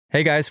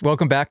Hey guys,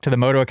 welcome back to the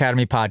Moto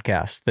Academy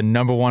podcast, the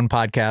 #1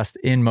 podcast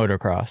in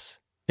motocross.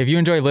 If you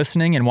enjoy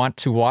listening and want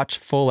to watch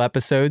full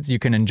episodes, you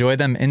can enjoy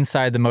them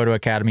inside the Moto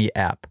Academy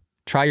app.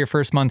 Try your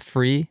first month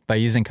free by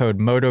using code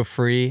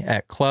MOTOFREE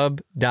at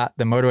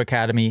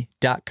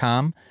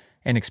club.themotoacademy.com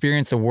and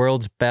experience the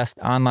world's best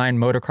online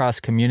motocross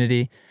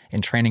community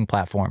and training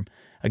platform.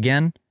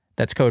 Again,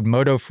 that's code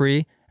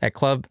MOTOFREE at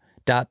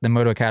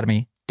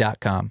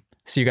club.themotoacademy.com.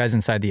 See you guys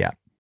inside the app.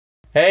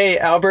 Hey,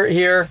 Albert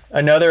here.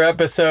 Another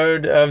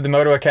episode of the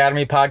Moto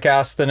Academy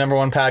podcast, the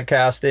 #1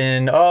 podcast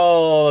in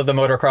all of the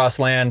motocross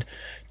land.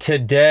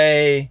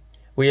 Today,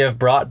 we have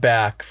brought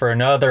back for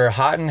another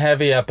hot and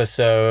heavy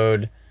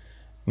episode,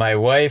 my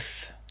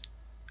wife,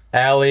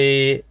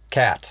 Allie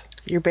Cat.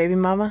 Your baby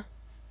mama?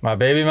 My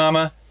baby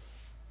mama,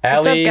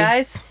 Allie. What's up,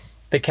 guys?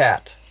 The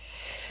cat.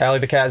 Allie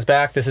the cat is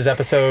back. This is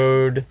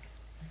episode...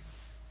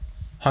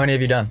 How many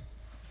have you done?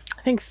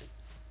 I think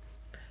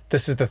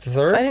This is the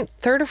third?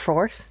 third or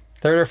fourth.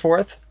 Third or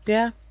fourth?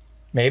 Yeah.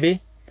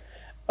 Maybe.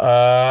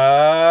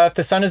 If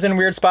the sun is in a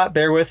weird spot,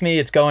 bear with me.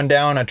 It's going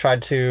down. I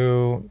tried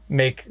to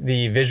make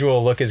the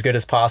visual look as good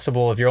as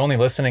possible. If you're only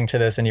listening to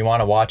this and you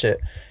want to watch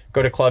it,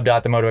 go to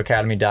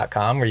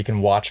club.themotoacademy.com where you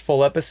can watch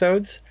full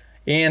episodes.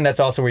 And that's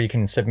also where you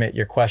can submit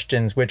your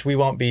questions, which we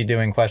won't be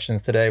doing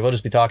questions today. We'll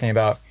just be talking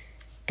about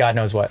God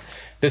knows what.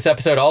 This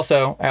episode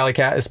also, Alley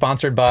Cat, is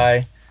sponsored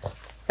by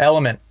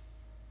Element.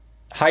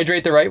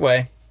 Hydrate the right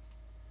way,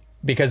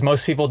 because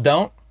most people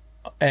don't.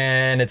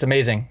 And it's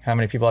amazing how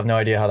many people have no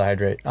idea how to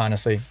hydrate.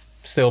 Honestly,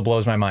 still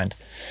blows my mind.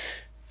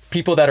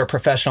 People that are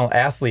professional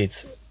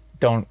athletes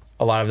a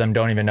lot of them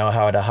don't even know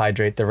how to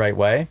hydrate the right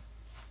way.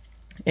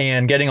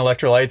 And getting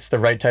electrolytes, the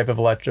right type of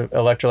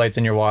electrolytes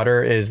in your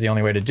water is the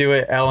only way to do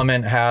it.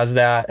 Element has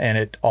that, and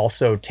it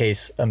also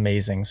tastes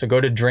amazing. So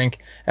go to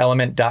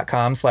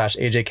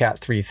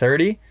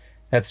drinkelement.com/AJCat330.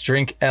 That's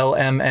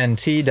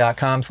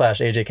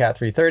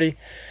drinklmnt.com/AJCat330.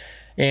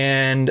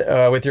 And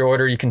with your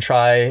order, you can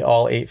try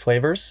all 8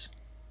 flavors,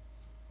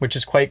 which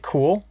is quite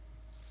cool.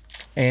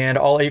 And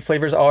all 8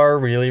 flavors are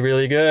really,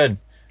 really good.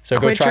 So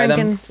go try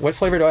them. What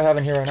flavor do I have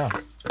in here right now?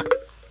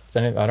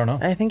 I don't know.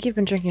 I think you've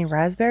been drinking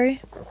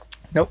raspberry.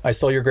 Nope, I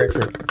stole your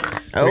grapefruit.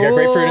 So we got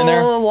grapefruit in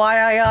there. Oh, why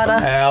I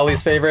oughta.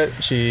 Allie's favorite.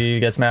 She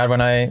gets mad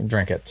when I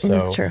drink it. So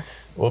that's true.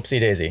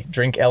 Whoopsie daisy.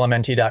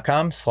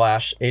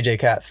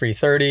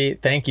 drinklmnt.com/AJCat330.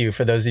 Thank you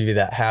for those of you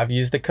that have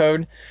used the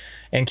code.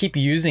 And keep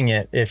using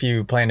it if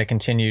you plan to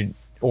continue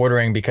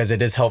ordering, because it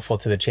is helpful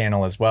to the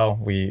channel as well.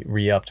 We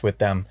re-upped with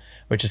them,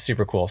 which is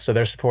super cool. So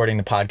they're supporting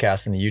the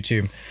podcast and the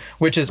YouTube,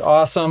 which is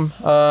awesome.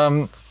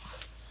 I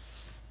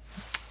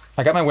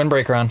got my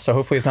windbreaker on, so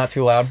hopefully it's not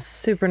too loud.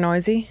 Super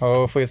noisy.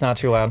 Hopefully it's not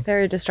too loud.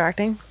 Very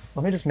distracting.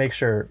 Let me just make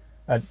sure.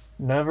 I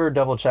never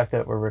double check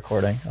that we're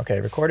recording. Okay,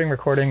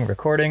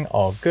 recording.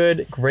 All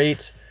good.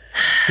 Great.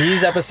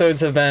 These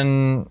episodes have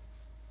been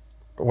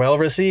well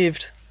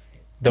received.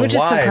 Which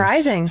is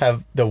surprising.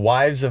 The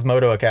wives of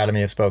Moto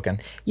Academy have spoken.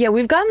 Yeah,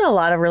 we've gotten a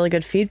lot of really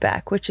good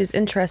feedback, which is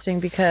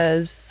interesting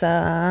because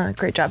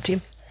great job,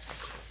 team.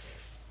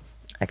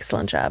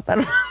 Excellent job. I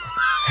don't know.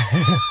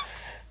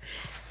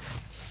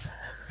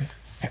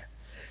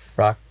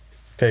 Rock,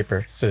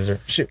 paper, scissors,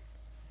 shoot.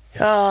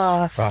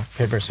 Yes. Rock,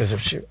 paper, scissors,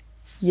 shoot.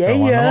 Yeah,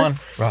 no, yeah. One.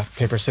 Rock,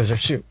 paper, scissors,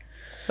 shoot.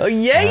 Oh,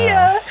 yeah,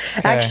 yeah.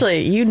 Okay.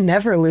 Actually, you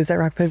never lose at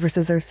rock, paper,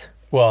 scissors.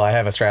 Well, I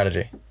have a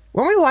strategy.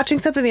 Weren't we watching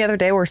something the other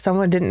day where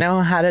someone didn't know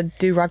how to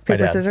do rock,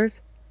 paper,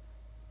 scissors?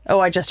 Oh,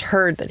 I just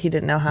heard that he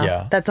didn't know how.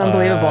 Yeah. That's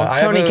unbelievable.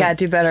 Tony Cat,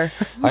 do better.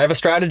 I have a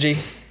strategy,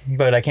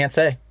 but I can't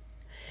say.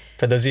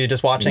 For those of you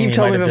just watching, You've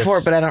told me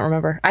before, but I don't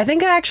remember. I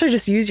think I actually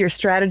just used your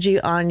strategy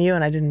on you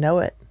and I didn't know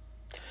it.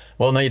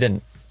 Well, no, you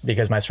didn't.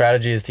 Because my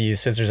strategy is to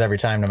use scissors every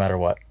time, no matter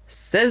what.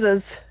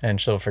 Scissors.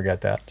 And she'll forget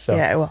that. So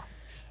yeah, I will.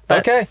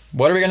 Okay,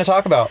 what are we going to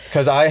talk about?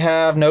 Because I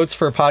have notes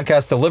for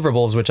podcast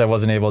deliverables, which I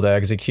wasn't able to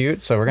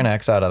execute. So we're going to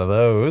X out of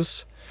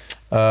those.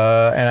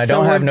 And I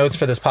don't have notes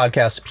for this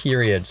podcast,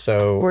 period.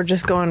 So we're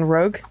just going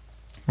rogue?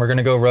 We're going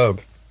to go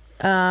rogue.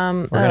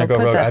 We're going to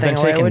go rogue. I've been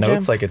taking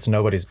notes like it's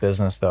nobody's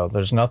business, though.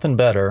 There's nothing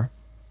better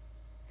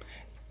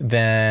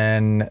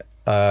than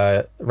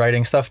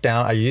writing stuff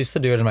down. I used to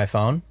do it in my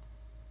phone.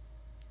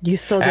 You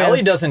still do?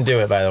 Allie doesn't do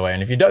it, by the way.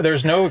 And if you don't,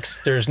 there's no,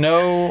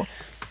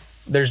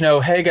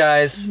 hey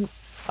guys,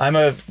 I'm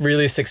a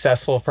really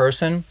successful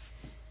person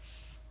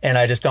and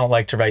I just don't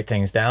like to write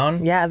things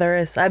down. Yeah, there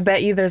is. I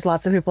bet you there's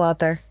lots of people out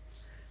there.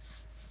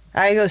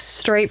 I go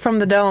straight from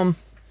the dome.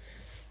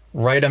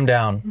 Write them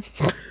down.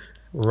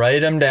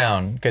 Write them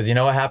down. Because you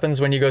know what happens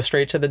when you go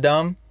straight to the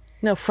dome?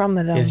 No, from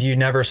the dome. Is you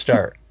never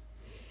start.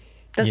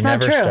 That's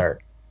not true. You never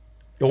start.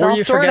 Or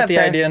you forget the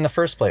idea in the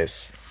first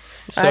place.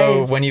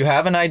 So when you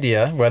have an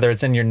idea, whether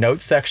it's in your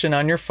notes section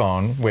on your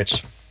phone,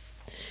 which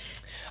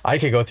I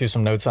could go through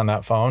some notes on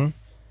that phone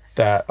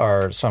that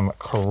are some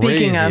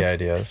crazy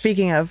ideas.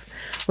 Speaking of,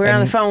 we're on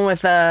the phone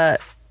with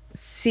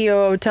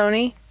COO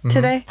Tony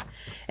today,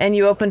 and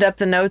you opened up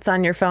the notes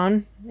on your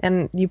phone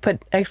and you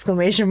put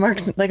exclamation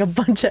marks, like a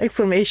bunch of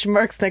exclamation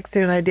marks next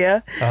to an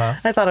idea.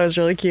 I thought it was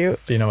really cute.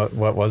 Do you know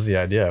what was the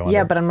idea? I wonder?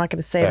 Yeah, but I'm not going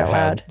to say it out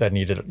loud. That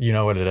needed. You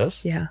know what it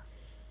is? Yeah.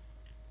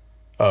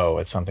 Oh,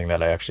 it's something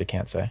that I actually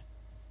can't say.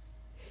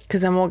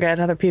 Because then we'll get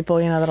other people,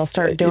 that'll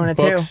start doing it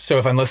too. So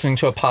if I'm listening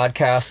to a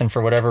podcast and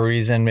for whatever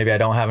reason, maybe I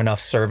don't have enough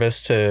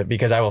service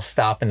because I will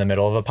stop in the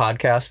middle of a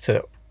podcast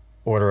to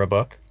order a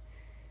book.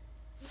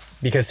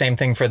 Because same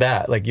thing for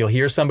that. Like you'll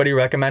hear somebody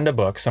recommend a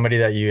book, somebody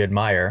that you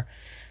admire.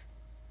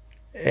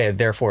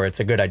 Therefore,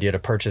 it's a good idea to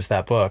purchase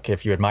that book.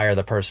 If you admire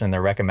the person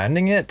they're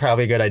recommending it,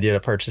 probably a good idea to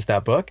purchase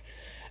that book.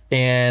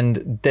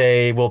 And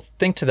they will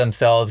think to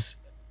themselves,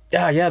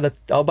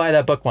 I'll buy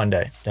that book one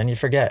day. Then you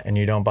forget and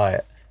you don't buy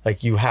it.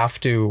 Like you have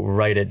to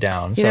write it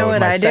down. You know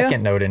what my I do?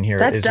 second note in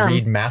here is dumb.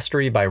 Read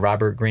Mastery by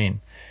Robert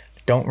Greene.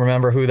 Don't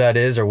remember who that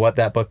is or what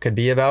that book could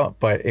be about,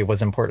 but it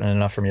was important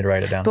enough for me to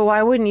write it down. But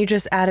why wouldn't you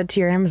just add it to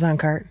your Amazon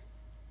cart?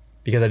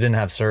 Because I didn't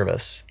have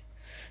service.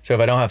 So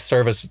if I don't have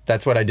service,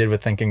 that's what I did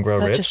with Think and Grow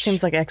Rich. That just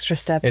seems like extra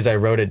steps. Is I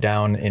wrote it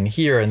down in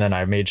here and then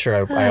I made sure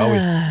I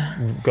always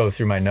go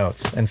through my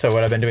notes. And so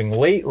what I've been doing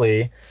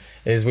lately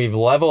is we've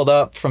leveled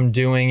up from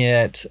doing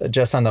it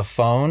just on the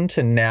phone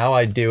to now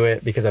I do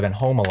it because I've been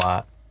home a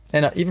lot.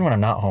 And even when I'm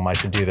not home, I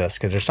should do this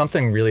because there's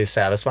something really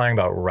satisfying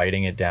about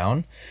writing it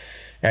down.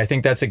 And I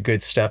think that's a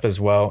good step as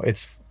well.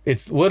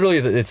 It's literally,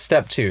 it's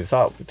step two.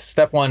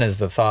 Step one is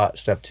the thought.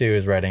 Step two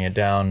is writing it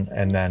down,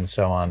 and then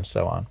so on,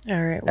 so on.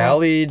 All right. Well,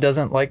 Allie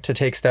doesn't like to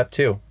take step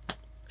two.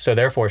 So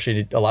therefore,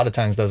 she a lot of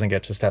times doesn't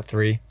get to step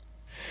 3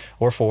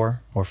 or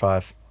 4 or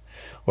 5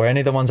 or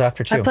any of the ones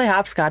after 2. I play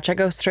hopscotch. I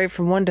go straight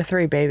from 1 to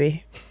 3,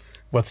 baby.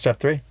 What's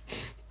step 3?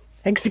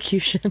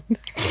 Execution.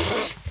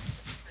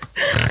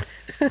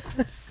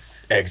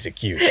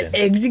 Execution.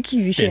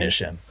 Execution. Finish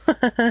him. What's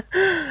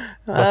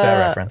that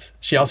reference?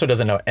 She also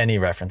doesn't know any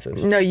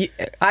references. No,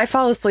 I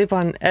fall asleep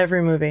on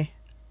every movie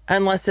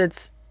unless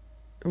it's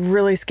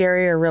really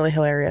scary or really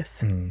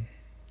hilarious.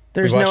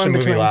 There's we watched no in a movie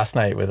between. last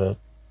night with a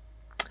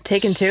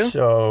Taken 2?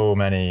 So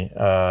many.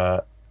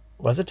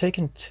 Was it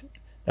Taken 2?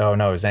 Oh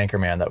no, it was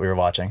Anchorman that we were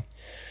watching.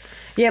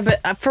 Yeah,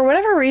 but for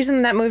whatever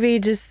reason, that movie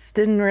just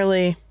didn't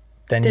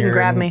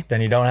grab me.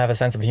 Then you don't have a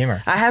sense of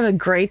humor. I have a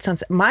great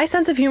sense. My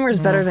sense of humor is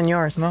better than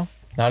yours. No,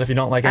 not if you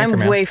don't like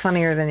Anchorman. I'm way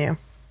funnier than you.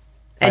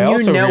 And I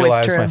also it's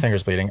realized true. my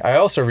finger's bleeding. I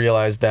also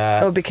realized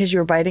that Oh, because you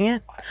were biting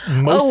it?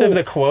 most of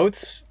the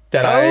quotes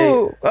that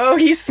Oh,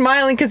 he's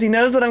smiling because he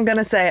knows what I'm going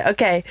to say.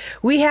 Okay,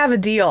 we have a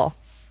deal.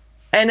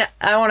 And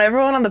I want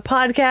everyone on the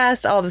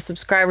podcast, all the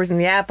subscribers in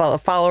the app, all the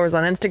followers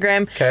on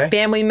Instagram, Okay.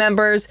 family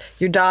members,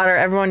 your daughter,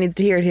 everyone needs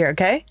to hear it here,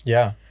 okay?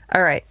 Yeah.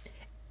 All right.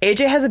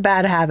 AJ has a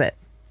bad habit.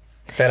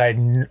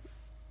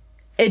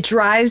 It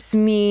drives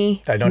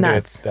me I don't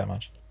nuts. do it that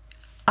much.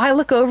 I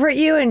look over at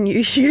you and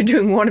you're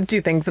doing one of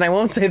two things, and I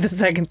won't say the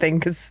second thing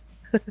because...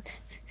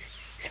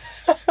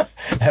 That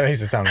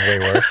makes it sound way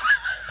worse.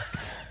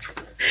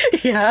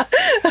 Yeah.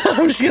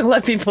 I'm just going to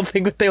let people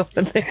think what they want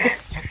to think.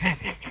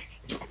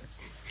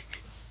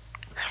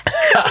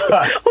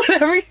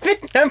 Whatever you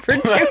think number 2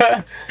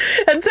 is.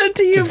 That's up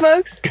to you,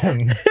 folks.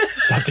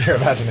 It's up to your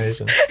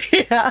imagination.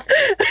 Yeah.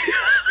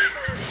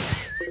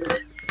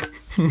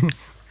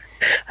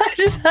 I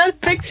just had a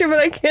picture, but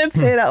I can't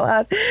say it out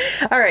loud.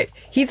 All right.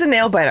 He's a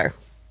nail biter.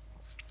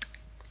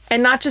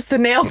 And not just the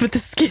nail, but the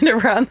skin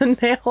around the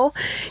nail.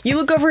 You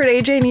look over at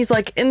AJ and he's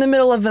like in the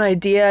middle of an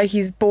idea.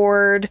 He's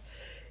bored.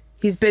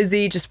 He's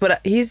busy.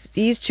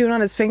 He's chewing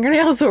on his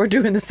fingernails or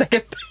doing the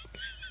second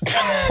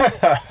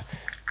thing.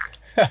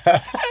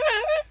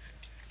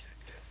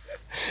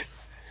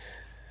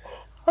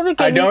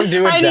 I don't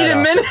do it I that need a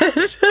often.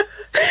 minute.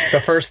 The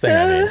first thing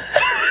I mean.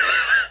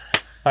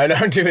 I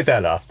don't do it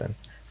that often.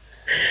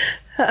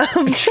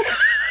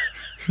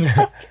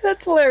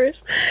 That's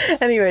hilarious.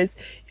 Anyways,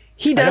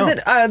 he does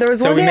it. There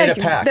was So one we day. made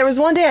a pact. There was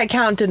one day I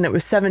counted and it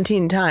was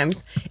 17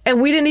 times,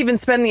 and we didn't even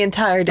spend the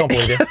entire day Don't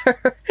believe you.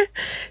 together.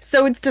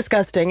 So it's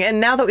disgusting.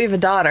 And now that we have a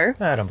daughter,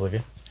 I don't believe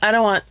you. I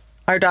don't want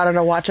our daughter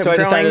to watch it. So I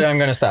decided I'm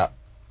going to stop.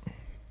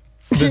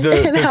 The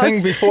And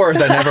thing before is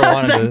I never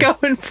how's wanted that to.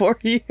 going for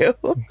you?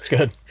 It's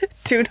good.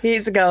 2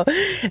 days ago,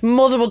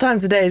 multiple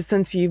times a day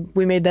since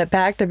we made that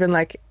pact, I've been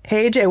like,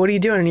 "Hey AJ, what are you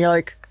doing?" And you're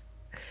like,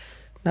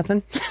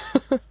 "Nothing."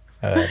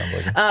 I don't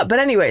believe you. But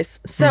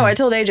anyways, so I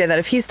told AJ that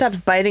if he stops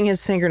biting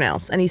his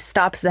fingernails and he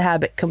stops the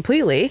habit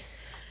completely,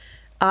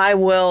 I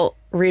will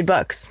read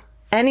books.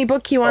 Any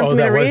book he wants me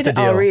to that was read, the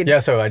deal. I'll read. Yeah,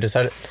 so I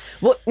decided.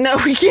 Well, no,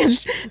 we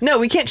can't. No,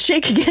 we can't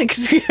shake again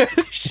because we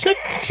already shook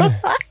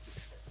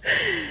twice.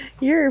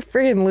 You're a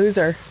freaking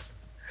loser.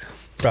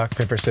 Rock,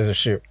 paper, scissors,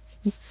 shoot.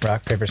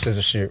 Rock, paper,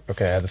 scissors, shoot.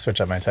 Okay, I had to switch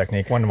up my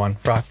technique. 1-1.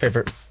 Rock,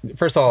 paper.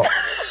 First of all,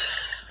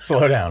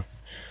 slow down.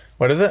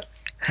 What is it?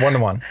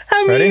 1-1.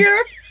 I'm Ready?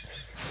 here.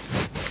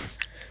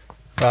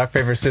 Rock,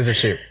 paper, scissors,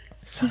 shoot.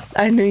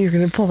 I knew you were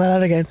going to pull that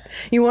out again.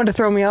 You wanted to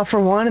throw me off for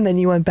one, and then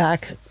you went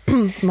back.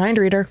 Mind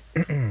reader.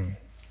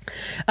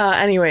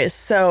 Anyways,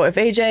 so if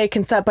AJ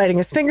can stop biting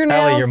his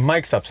fingernails. Allie, your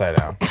mic's upside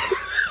down.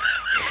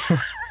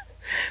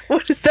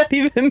 What does that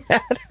even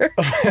matter?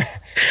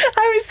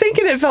 I was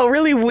thinking it felt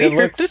really weird. It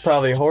looks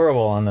probably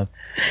horrible on the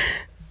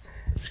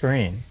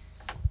screen.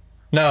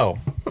 No,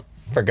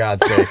 for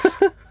God's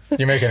sakes.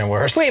 You're making it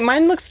worse. Wait,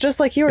 mine looks just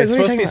like yours. It's What are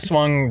you supposed to be talking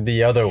swung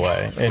the other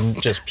way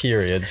and just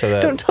period so that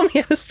about? Don't tell me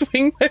how to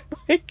swing my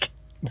mic.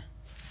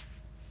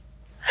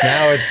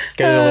 now it's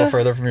get it a little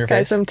further from your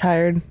Guys, face. I'm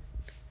tired.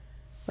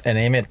 And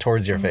aim it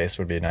towards your face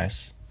would be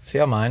nice. See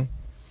how mine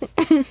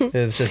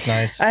is just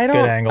nice. I don't.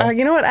 Good angle.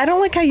 You know what? I don't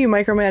like how you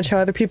micromanage how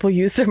other people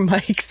use their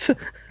mics.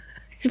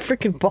 You're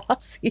freaking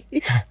bossy.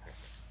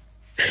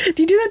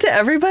 Do you do that to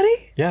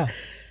everybody? Yeah.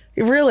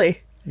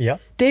 Really?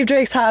 Yep. Dave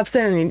Drakes hops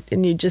in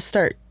and you just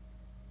start.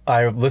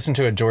 I listened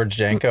to a George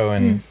Janko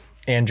and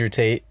Andrew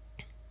Tate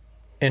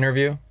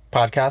interview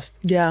podcast.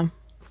 Yeah.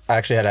 I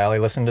actually had Allie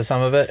listen to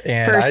some of it.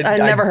 And First, I'd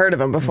never heard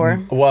of him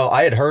before. Well,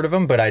 I had heard of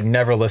him, but I'd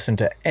never listened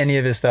to any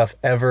of his stuff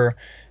ever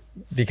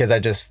because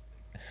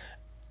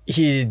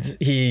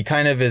he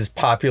kind of is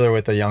popular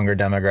with the younger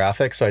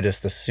demographic. So I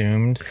just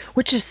assumed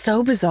Which is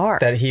so bizarre.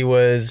 that he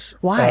was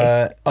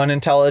Why?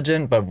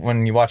 unintelligent. But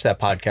when you watch that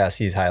podcast,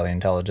 he's highly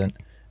intelligent.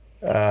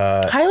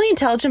 Highly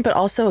intelligent, but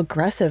also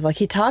aggressive. Like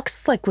he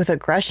talks like with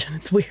aggression.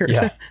 It's weird.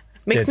 Yeah.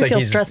 Makes It's me like feel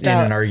he's stressed in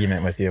out. an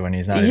argument with you when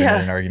he's not even Yeah.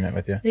 in an argument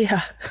with you.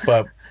 Yeah.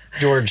 But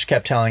George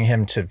kept telling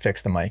him to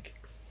fix the mic.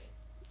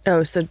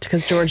 Oh, so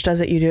because George does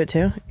it, you do it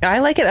too? I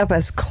like it up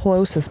as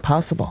close as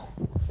possible.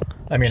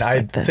 I mean, Just I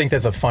like this. think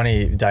that's a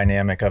funny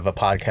dynamic of a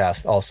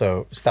podcast.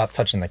 Also, stop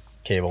touching the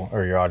cable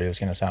or your audio is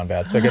going to sound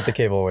bad. So get the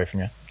cable away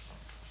from you.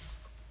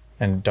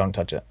 And don't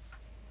touch it.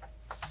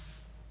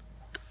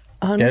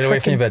 Get it away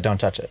from you, but don't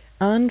touch it.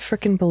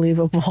 Unfreaking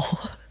believable.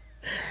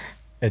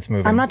 It's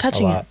moving. I'm not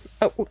touching a it.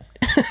 lot. Oh.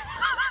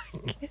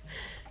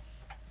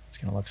 It's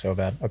going to look so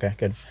bad. Okay,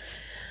 good.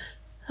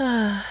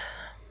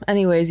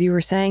 Anyways, you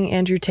were saying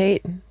Andrew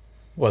Tate.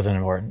 Wasn't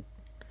important.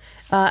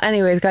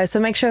 Anyways, guys, so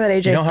make sure that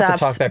AJ You don't have to stops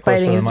talk that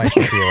close to biting the his mic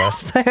with you,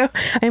 Wes. fingers.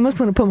 I almost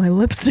want to put my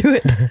lips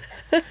to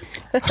it.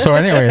 So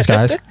anyways,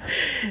 guys.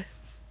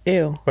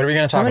 Ew. What are we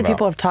going to How talk many about?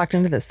 people have talked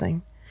into this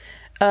thing?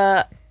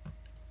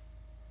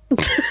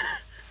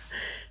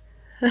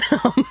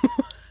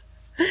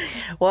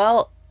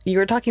 Well, you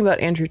were talking about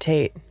Andrew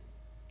Tate.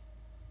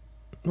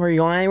 Were you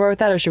going anywhere with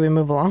that, or should we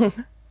move along?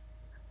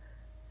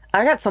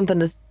 I got something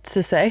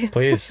to say.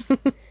 Please.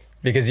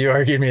 Because you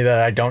argued me that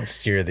I don't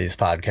steer these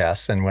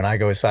podcasts. And when I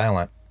go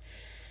silent,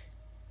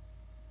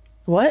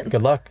 What?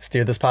 good luck.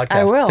 Steer this podcast.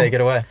 I will. Take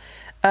it away.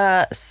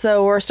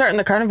 So we're starting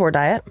the carnivore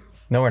diet.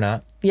 No, we're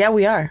not. Yeah,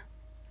 we are.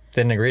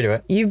 Didn't agree to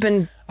it. You've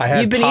been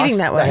Eating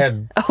that way. I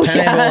had Oh, penne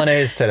yeah.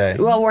 bolognese today.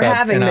 Well, we're about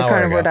having an the hour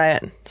carnivore ago.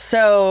 diet.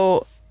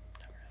 So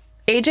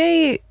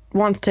AJ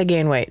wants to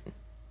gain weight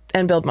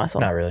and build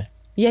muscle. Not really.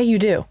 Yeah, you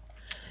do.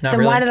 Not Then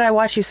really. why did I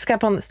watch you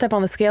step on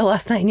the scale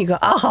last night and you go,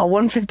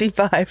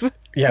 155?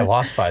 Yeah, I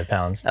lost 5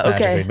 pounds. Okay.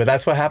 Magically. But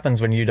that's what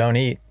happens when you don't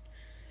eat.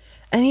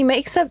 And he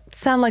makes that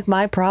sound like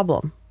my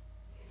problem.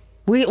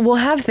 We'll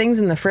have things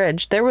in the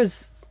fridge. There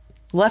was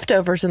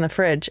leftovers in the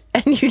fridge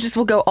and you just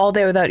will go all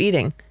day without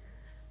eating.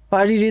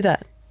 Why do you do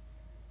that?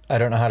 I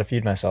don't know how to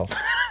feed myself.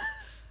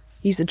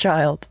 He's a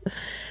child.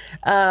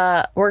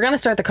 We're going to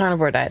start the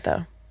carnivore diet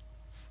though.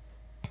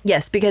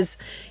 Yes, because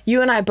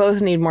you and I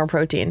both need more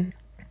protein.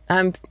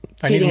 I'm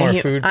I need feeding more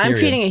a food, I'm period.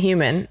 feeding a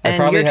human I and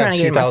probably you're trying have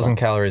to gain 2,000 muscle.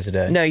 calories a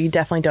day. No, you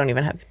definitely don't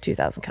even have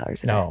 2,000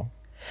 calories a day. No.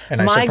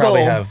 And I My should probably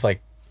goal- have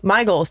like,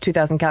 My goal is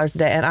 2,000 calories a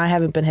day, and I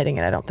haven't been hitting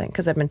it, I don't think,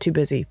 because I've been too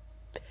busy.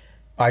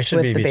 I should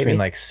with be the between baby.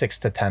 like 6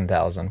 to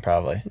 10,000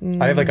 probably.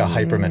 I have like a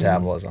hyper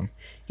metabolism.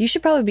 You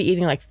should probably be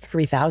eating like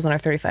 3,000 or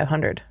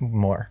 3,500.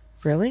 More.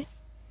 Really?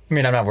 I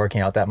mean, I'm not working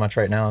out that much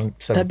right now,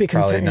 so That'd be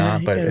probably concerning, yeah.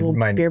 not. You But get a it little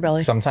might, beer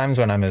belly. sometimes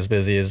when I'm as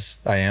busy as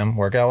I am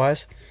workout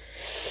wise,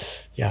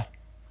 yeah.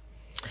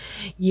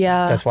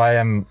 Yeah. That's why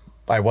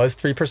I was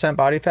 3%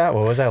 body fat.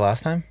 What was I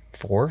last time?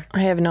 4?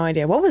 I have no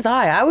idea. What was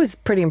I? I was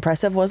pretty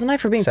impressive, wasn't I,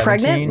 for being 17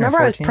 pregnant? or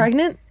Remember I was 14?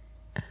 pregnant?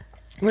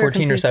 We were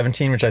 14 or confused.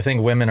 17, which I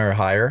think women are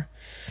higher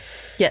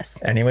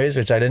Yes. anyways,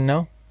 which I didn't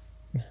know.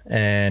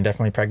 And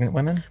definitely pregnant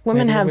women.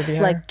 Women maybe have would be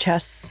higher. like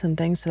chests and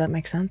things, so that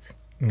makes sense.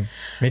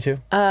 Me too.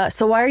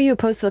 So why are you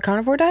opposed to the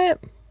carnivore diet?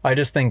 I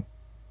just think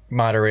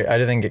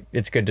I think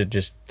it's good to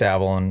just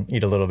dabble and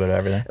eat a little bit of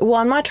everything. Well,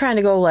 I'm not trying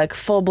to go like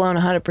full blown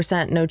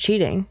 100% no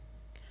cheating.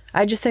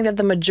 I just think that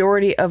the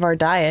majority of our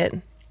diet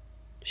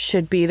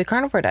should be the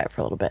carnivore diet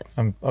for a little bit.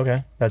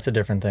 Okay. That's a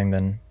different thing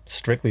than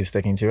strictly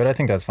sticking to it. I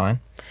think that's fine.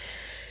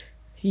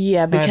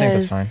 Yeah, I think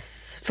that's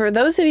because for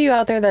those of you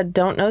out there that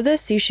don't know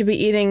this, you should be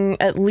eating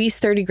at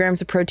least 30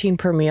 grams of protein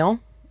per meal.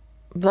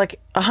 Like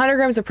 100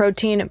 grams of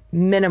protein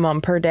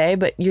minimum per day,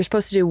 but you're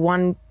supposed to do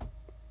one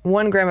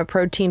gram of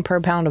protein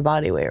per pound of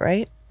body weight,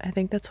 right? I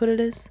think that's what it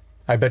is.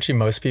 I bet you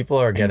most people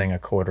are getting a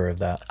quarter of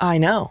that, I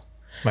know.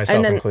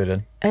 myself then-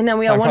 included. And then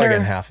we all I'm probably wonder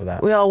getting half of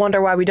that. We all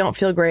wonder why we don't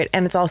feel great,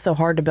 and it's also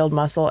hard to build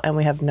muscle, and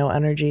we have no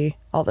energy,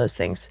 all those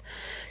things.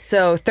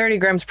 So 30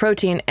 grams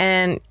protein,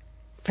 and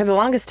for the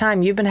longest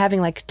time, you've been having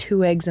like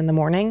 2 eggs in the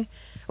morning,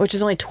 which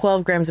is only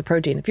 12 grams of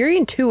protein. If you're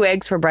eating 2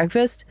 eggs for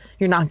breakfast,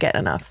 you're not getting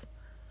enough.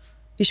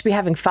 You should be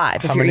having 5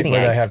 if How you're many eating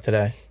did I eggs. have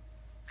today?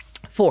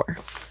 4.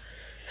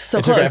 So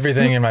It took close.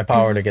 everything in my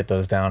power to get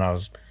those down. I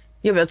was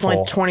Yeah, but it's full.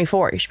 only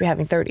 24. You should be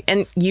having 30.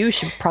 And you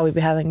should probably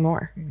be having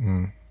more.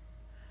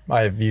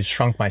 You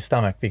shrunk my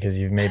stomach because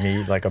you've made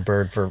me eat like a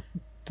bird for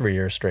 3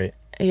 years straight.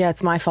 Yeah,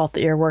 it's my fault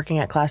that you're working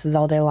at classes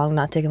all day long,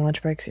 not taking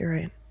lunch breaks. You're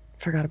right.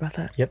 Forgot about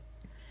that. Yep.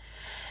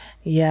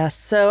 Yeah,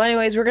 so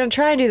anyways, we're going to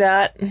try and do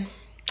that.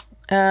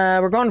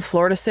 We're going to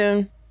Florida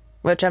soon,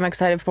 which I'm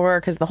excited for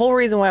because the whole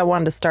reason why I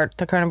wanted to start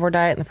the carnivore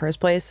diet in the first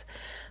place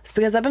is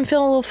because I've been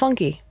feeling a little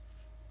funky.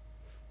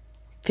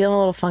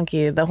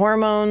 The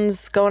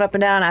hormones going up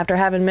and down after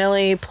having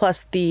Millie,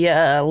 plus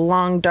the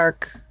long,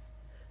 dark,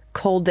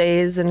 cold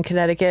days in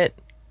Connecticut.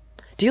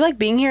 Do you like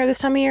being here this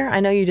time of year? I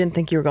know you didn't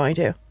think you were going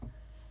to.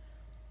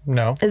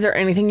 No. Is there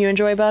anything you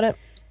enjoy about it?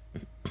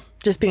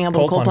 Just being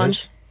able to cold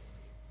plunge?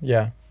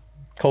 Yeah.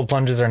 Cold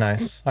plunges are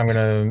nice. I'm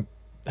going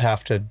to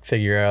have to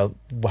figure out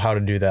how to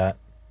do that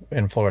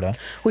in Florida.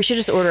 We should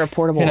just order a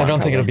portable And one. I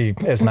don't think probably.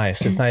 it'll be as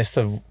nice. It's nice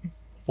to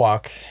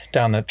walk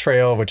down the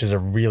trail, which is a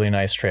really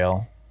nice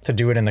trail. To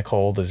do it in the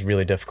cold is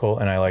really difficult,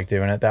 and I like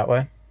doing it that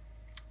way.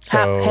 So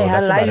How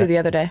that's did I about do it. the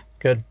other day?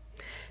 Good.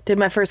 Did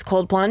my first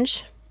cold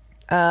plunge,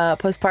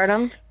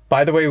 postpartum.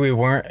 By the way, we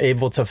weren't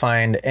able to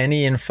find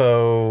any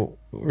info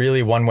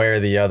really one way or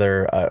the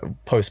other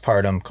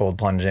postpartum cold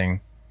plunging.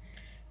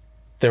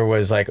 There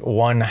was like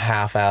one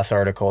half-ass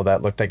article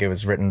that looked like it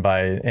was written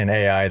by an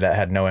AI that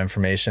had no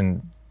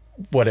information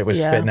what it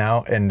was Yeah. spitting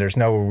out, and there's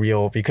no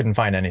real, we couldn't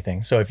find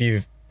anything. So if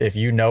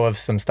you know of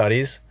some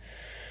studies,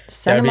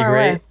 Send that'd them be our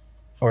great. way.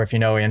 Or if you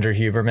know Andrew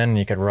Huberman,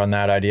 you could run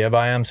that idea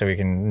by him so we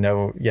can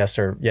know yes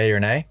or yay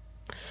or nay.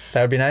 That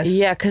would be nice.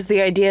 Yeah, because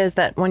the idea is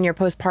that when you're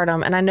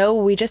postpartum, and I know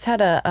we just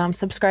had a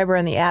subscriber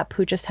in the app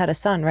who just had a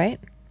son, right?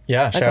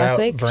 Yeah, shout last out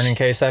week? Vernon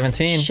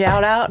K17.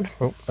 Shout out.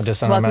 Oh, I just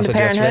sent a Welcome to message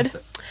yesterday.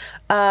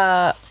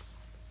 parenthood.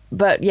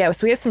 But yeah,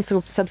 so we have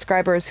some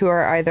subscribers who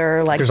are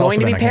either like There's going also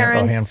to be been a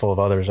parents. handful of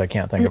others I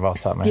can't think of off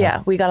the top of my head.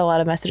 Yeah, we got a lot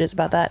of messages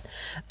about that.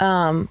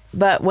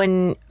 But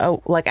when,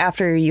 like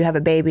after you have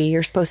a baby,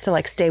 you're supposed to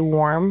like stay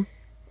warm.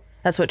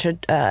 That's what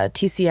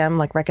TCM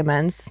like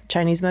recommends,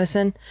 Chinese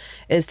medicine,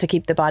 is to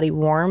keep the body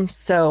warm.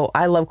 So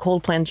I love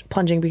cold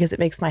plunging because it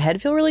makes my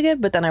head feel really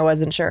good. But then I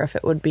wasn't sure if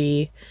it would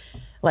be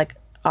like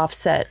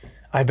offset.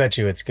 I bet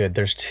you it's good.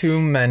 There's too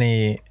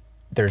many.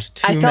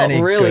 I felt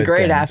really good great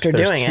things. after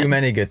There's doing too it.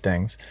 many good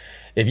things.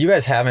 If you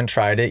guys haven't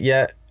tried it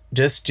yet,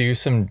 just do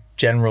some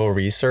general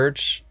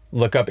research.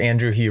 Look up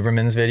Andrew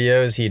Huberman's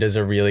videos. He does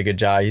a really good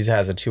job. He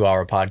has a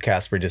 2-hour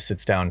podcast where he just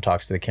sits down and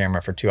talks to the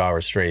camera for 2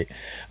 hours straight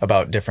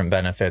about different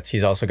benefits.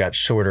 He's also got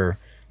shorter,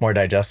 more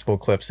digestible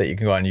clips that you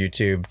can go on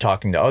YouTube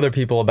talking to other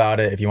people about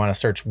it. If you want to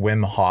search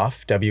Wim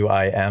Hof,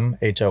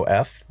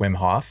 WIMHOF, Wim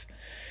Hof.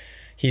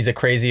 He's a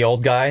crazy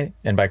old guy,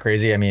 and by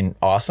crazy I mean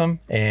awesome.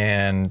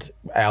 And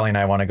Allie and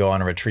I want to go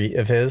on a retreat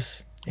of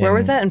his. Where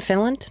was that? In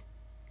Finland?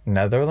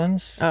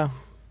 Netherlands, Oh,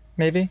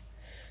 maybe.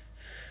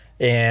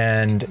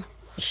 And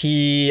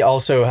he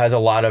also has a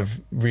lot of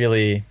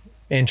really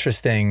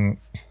interesting,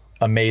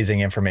 amazing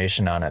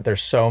information on it.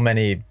 There's so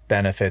many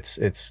benefits.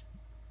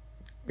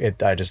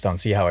 I just don't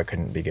see how it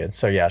couldn't be good.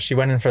 So yeah, she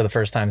went in for the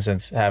first time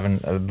since having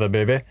the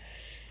baby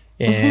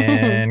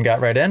and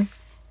got right in.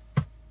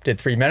 Did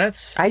 3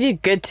 minutes. I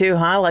did good too,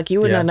 huh? Like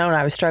you wouldn't Yeah. have known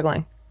I was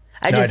struggling.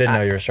 I didn't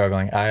know you were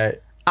struggling.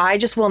 I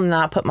just will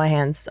not put my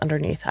hands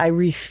underneath. I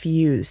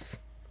refuse.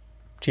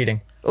 Cheating.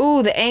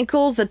 Ooh, the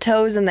ankles, the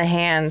toes, and the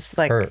hands.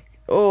 Like, Hurt.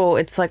 oh,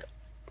 it's like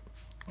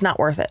not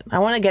worth it. I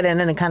want to get in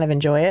and kind of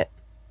enjoy it.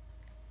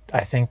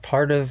 I think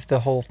part of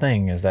the whole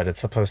thing is that it's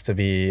supposed to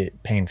be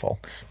painful.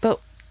 But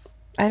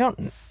I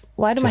don't.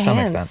 Why do To my some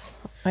hands?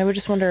 extent. I would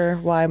just wonder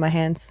why my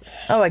hands.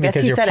 Oh, I guess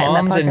Because he your said it in that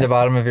palms and the podcast.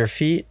 bottom of your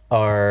feet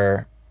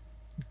are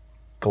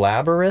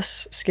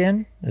glabrous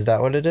skin. Is that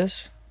what it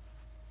is?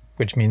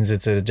 Which means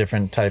it's a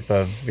different type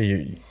of,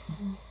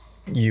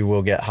 you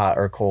will get hot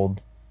or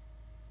cold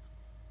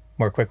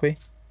more quickly.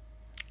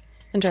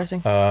 Interesting.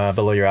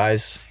 Below your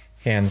eyes,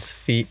 hands,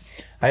 feet.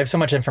 I have so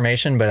much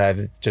information, but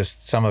I've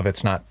just, some of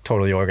it's not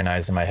totally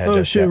organized in my head.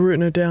 just yet.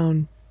 written it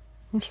down.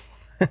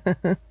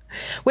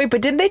 Wait,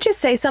 but didn't they just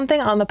say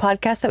something on the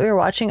podcast that we were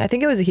watching? I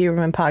think it was a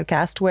Huberman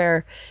podcast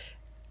where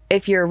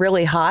if you're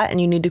really hot and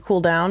you need to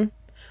cool down,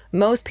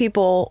 most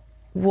people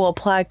will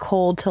apply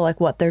cold to like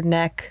what, their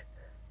neck.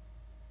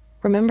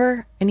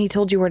 Remember? And he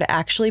told you where to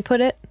actually put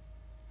it,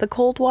 the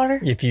cold water.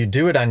 If you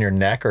do it on your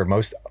neck or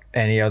most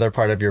any other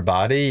part of your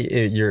body,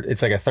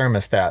 it's like a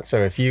thermostat.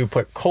 So if you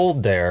put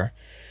cold there,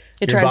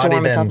 It your tries to body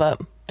warm itself then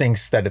up.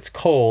 thinks that it's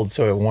cold,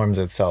 so it warms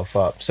itself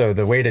up. So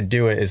the way to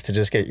do it is to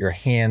just get your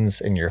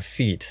hands and your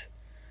feet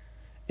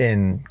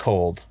in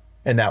cold,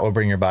 and that will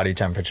bring your body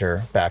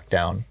temperature back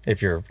down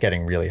if you're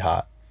getting really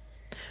hot.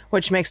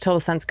 Which makes total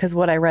sense because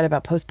what I read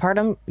about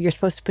postpartum, you're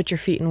supposed to put your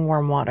feet in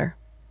warm water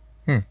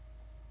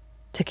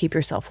to keep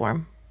yourself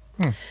warm.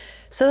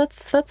 So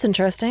that's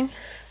interesting.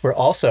 We're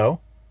also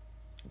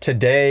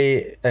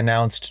today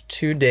announced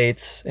 2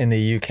 dates in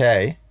the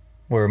UK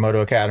where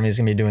Moto Academy is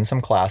going to be doing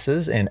some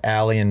classes, and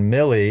Allie and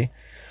Millie,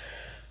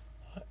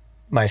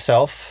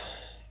 myself,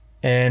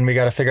 and we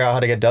got to figure out how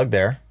to get Doug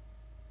there.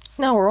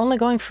 No, we're only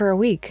going for a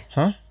week.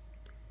 Huh?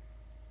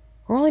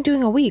 We're only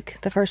doing a week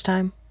the first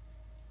time.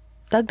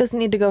 Doug doesn't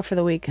need to go for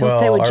the week. He'll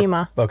stay with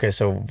Jima. Okay,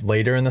 so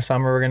later in the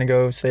summer we're going to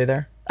go stay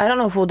there? I don't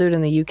know if we'll do it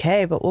in the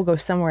UK, but we'll go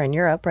somewhere in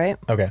Europe, right?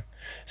 Okay.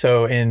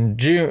 So in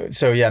June,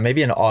 so yeah,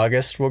 maybe in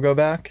August we'll go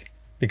back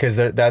because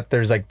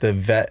there's like the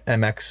Vet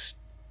MX.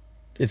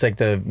 It's like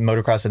the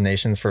Motocross of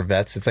Nations for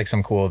vets. It's like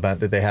some cool event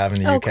that they have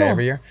in the UK cool.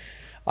 every year.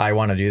 I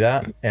want to do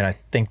that, and I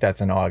think that's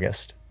in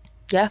August.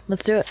 Yeah,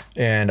 let's do it.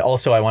 And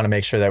also I want to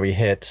make sure that we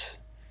hit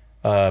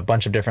a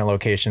bunch of different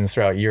locations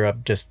throughout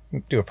Europe, just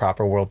do a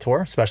proper world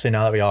tour, especially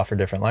now that we offer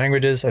different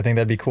languages. I think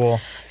that'd be cool.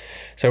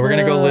 So we're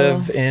going to go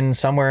live in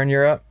somewhere in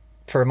Europe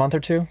for a month or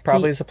two,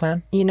 probably is the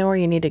plan. You know where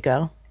you need to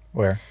go?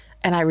 Where?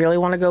 And I really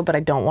want to go, but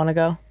I don't want to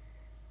go.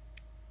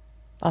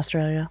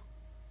 Australia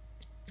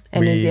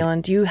and New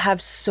Zealand. You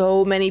have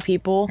so many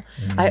people.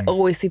 I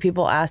always see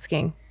people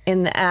asking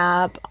in the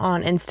app,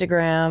 on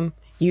Instagram,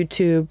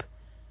 YouTube.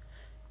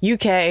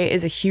 UK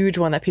is a huge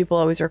one that people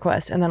always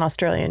request, and then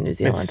Australia and New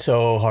Zealand. It's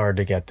so hard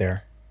to get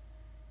there.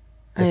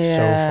 It's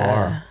so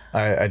far.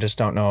 I just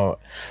don't know.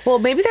 Well,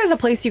 maybe there's a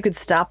place you could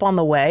stop on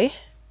the way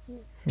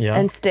Yeah.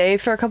 and stay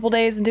for a couple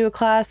days and do a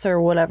class or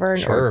whatever.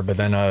 Sure, but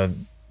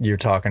then you're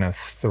talking a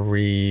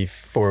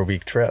 3-4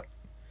 week trip.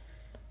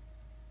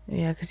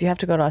 Yeah, because you have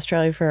to go to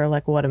Australia for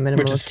like what, a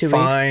minimum Which of is 2 weeks.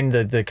 fine.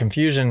 The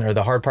confusion or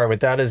the hard part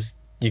with that is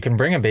you can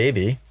bring a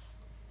baby,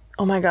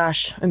 Oh my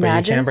gosh! but you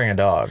Imagine. can't bring a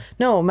dog.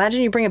 No,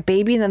 imagine you bring a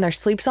baby and then their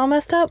sleep's all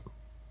messed up.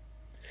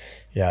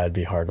 Yeah, it'd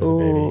be hard with a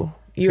baby. Ooh,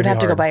 It's you would gonna have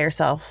be to go hard. by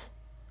yourself.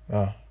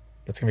 Oh,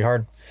 that's gonna be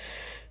hard.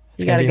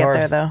 You gonna got to be get hard.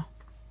 there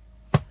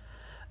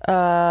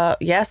though.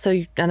 Yeah. So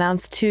you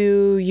announced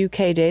 2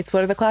 UK dates.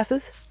 What are the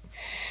classes?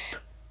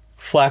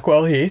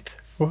 Flackwell Heath,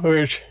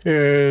 which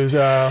is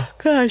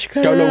Gosh,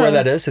 don't know where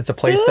that is. It's a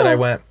place that I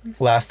went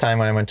last time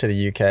when I went to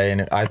the UK,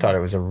 and I thought it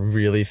was a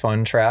really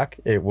fun track.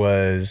 It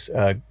was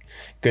a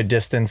good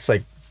distance,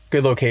 like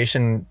good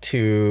location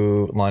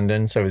to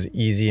London, so it was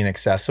easy and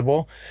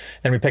accessible.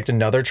 Then we picked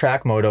another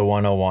track, Moto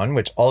 101,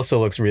 which also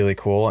looks really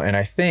cool. And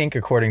I think,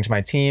 according to my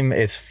team,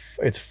 it's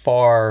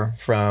far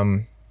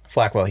from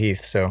Flackwell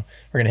Heath. So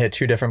we're gonna hit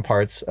 2 different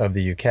parts of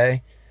the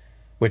UK,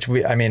 which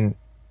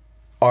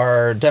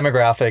our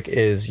demographic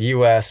is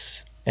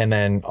US, and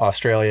then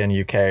Australia and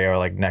UK are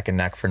like neck and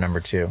neck for number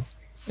 2.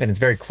 And it's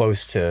very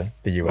close to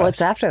the US.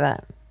 What's after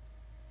that?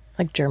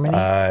 Like Germany?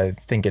 I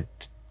think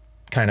it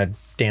kind of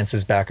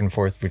dances back and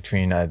forth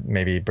between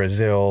maybe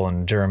Brazil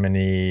and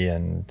Germany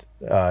and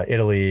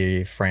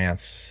Italy,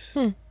 France.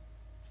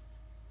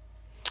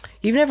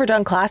 You've never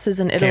done classes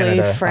in Italy,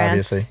 Canada,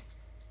 France, obviously.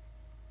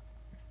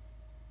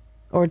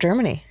 or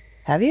Germany,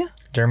 have you?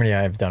 Germany,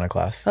 I've done a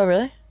class. Oh,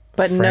 really?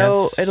 But no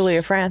France- Italy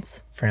or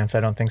France. France, I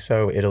don't think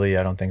so. Italy,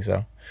 I don't think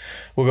so.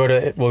 We'll go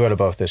to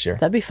both this year.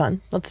 That'd be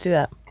fun. Let's do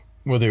that.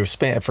 We'll do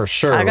Spain for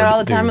sure. I got all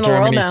the time in the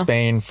world Germany, now.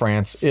 Spain,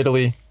 France,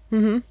 Italy,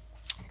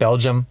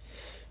 Belgium.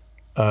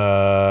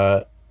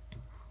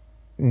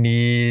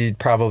 Need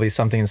probably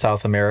something in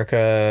South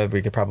America.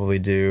 We could probably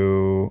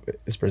do.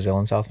 Is Brazil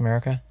in South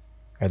America?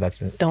 Or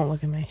that's it. Don't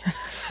look at me.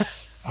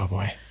 Oh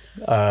boy.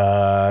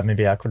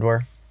 Maybe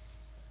Ecuador.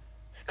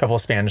 A couple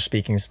of Spanish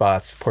speaking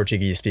spots,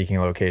 Portuguese speaking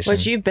locations.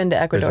 But you've been to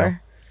Ecuador. Brazil.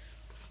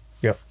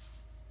 Yep.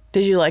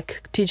 Did you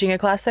like teaching a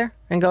class there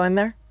and going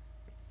there?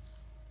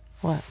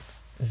 What?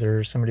 Is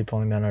there somebody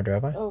pulling down our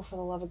driveway? Oh, for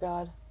the love of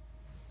God.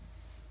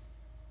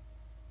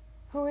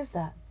 Who is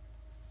that?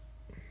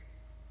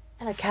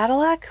 And a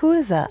Cadillac? Who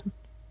is that?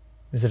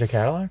 Is it a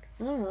Cadillac?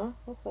 I don't know.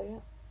 Looks like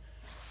it.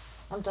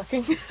 I'm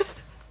ducking.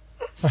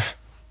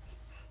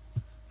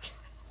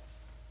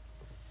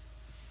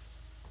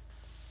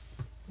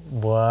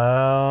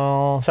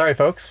 Well, sorry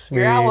folks.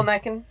 You're owl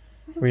necking.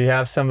 We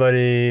have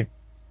somebody.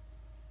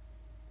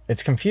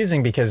 It's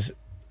confusing because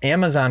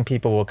Amazon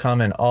people will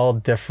come in all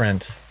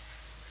different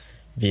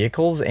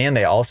vehicles, and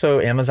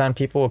Amazon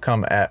people will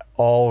come at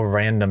all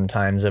random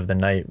times of the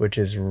night, which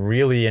is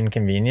really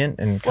inconvenient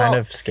and kind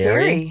of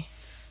scary.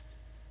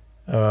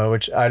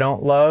 Which I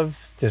don't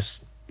love.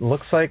 Just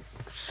looks like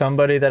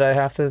somebody that I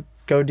have to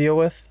go deal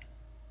with.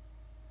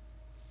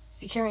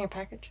 Is he carrying a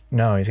package?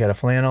 No, he's got a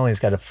flannel. He's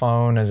got a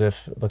phone, as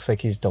if it looks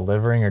like he's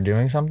delivering or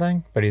doing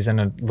something, but he's in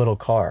a little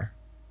car.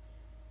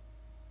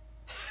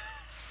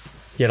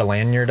 You had a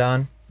lanyard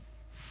on.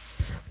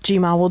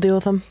 Gma will deal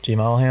with him. Gmail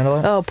will handle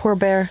it. Oh, poor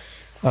bear.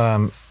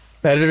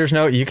 Editor's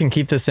note, you can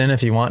keep this in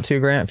if you want to,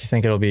 Grant, if you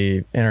think it'll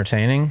be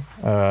entertaining,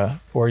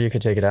 or you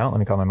could take it out. Let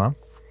me call my mom.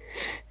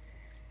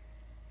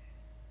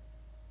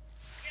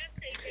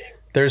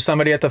 There's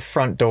somebody at the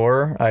front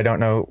door. I don't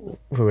know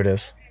who it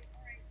is.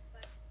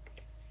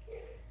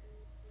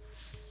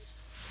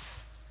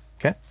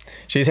 Okay.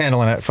 She's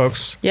handling it,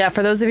 folks. Yeah,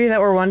 for those of you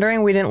that were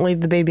wondering, we didn't leave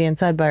the baby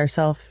inside by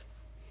herself.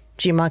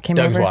 Gma came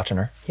Doug's over. watching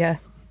her. Yeah.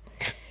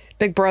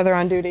 Big brother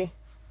on duty.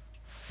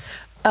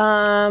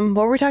 What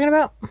were we talking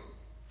about?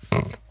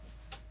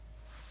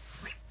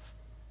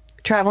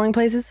 Traveling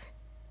places?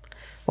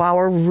 Wow,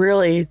 we're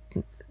really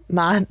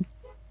not.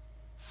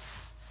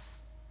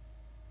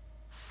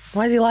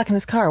 Why is he locking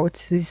his car?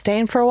 Is he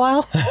staying for a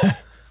while?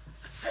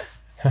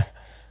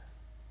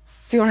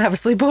 Do you want to have a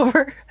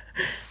sleepover?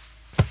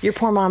 Your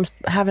poor mom's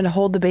having to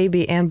hold the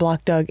baby and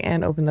block Doug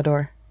and open the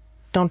door.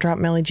 Don't drop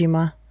Millie G,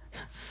 Ma.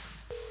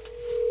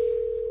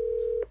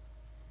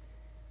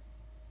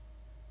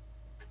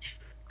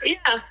 Yeah.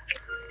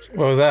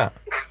 What was that?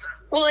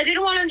 Well, I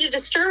didn't want him to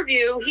disturb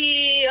you.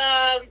 He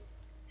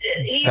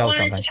Sell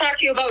wanted something. to talk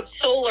to you about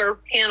solar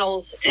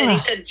panels, and he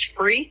said it's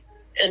free,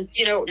 and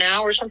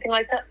now or something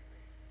like that.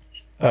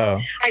 Oh.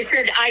 I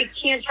said I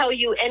can't tell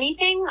you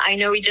anything. I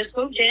know he just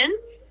moved in.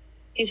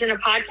 He's in a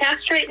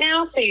podcast right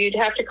now, so you'd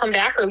have to come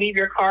back or leave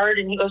your card.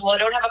 And he goes, well, I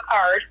don't have a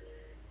card,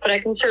 but I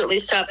can certainly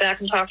stop back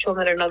and talk to him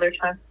at another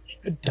time.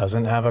 It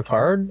doesn't have a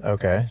card?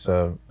 Okay,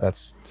 so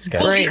that's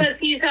sketchy. Well, because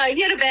he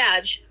had a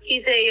badge.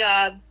 He's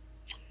a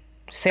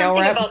Sale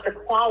something rep? about the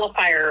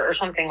qualifier or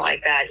something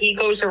like that. He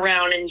goes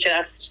around and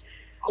just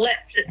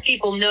lets the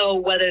people know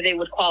whether they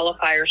would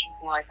qualify or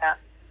something like that.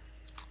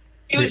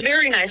 He was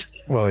very nice.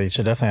 Well, you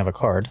should definitely have a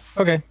card.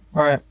 Okay,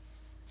 all right.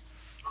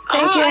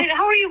 Thank you.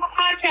 How are you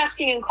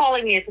podcasting and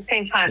calling me at the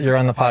same time? You're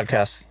on the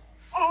podcast.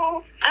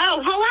 Oh,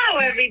 hello,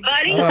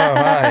 everybody. Oh,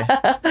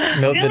 hi.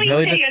 Did Millie's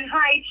Millie just... saying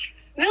hi.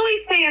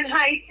 Millie's saying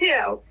hi,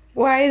 too.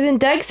 Why isn't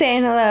Doug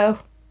saying hello?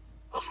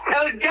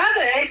 Oh,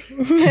 Douglas.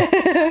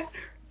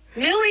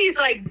 Millie's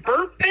like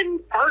burping,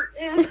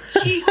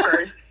 farting,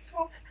 cheapers.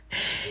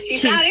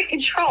 She's out of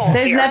control.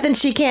 There's here. nothing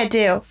she can't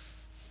do.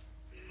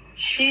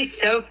 She's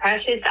so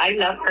precious. I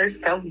love her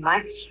so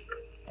much.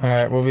 All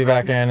right, we'll be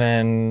back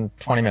in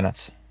 20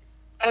 minutes.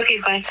 Okay,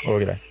 bye. We'll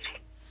be there.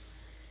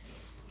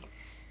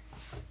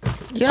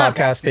 You're not-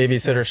 Podcast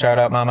babysitter, shout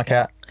out Mama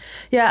Cat.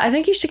 Yeah, I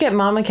think you should get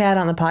Mama Cat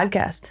on the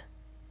podcast.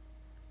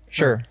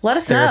 Sure. Let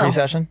us Therapy know.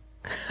 session?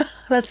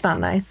 That's not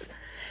nice.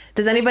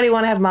 Does anybody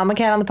want to have Mama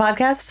Cat on the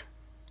podcast?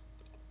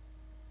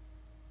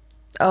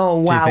 Oh,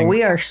 wow. think-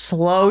 We are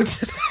slow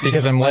today.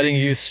 Because I'm letting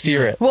you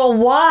steer it. Well,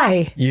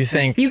 why? You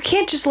think You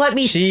can't just let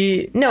me...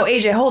 No,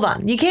 AJ, hold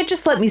on. You can't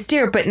just let me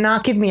steer but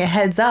not give me a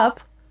heads up.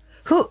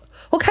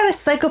 What kind of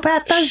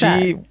psychopath does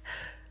that?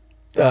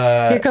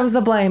 Here comes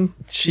the blame.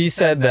 She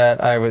said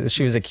that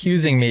she was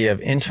accusing me of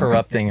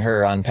interrupting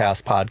her on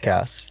past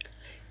podcasts.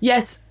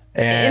 Yes,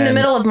 in the And-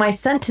 middle of my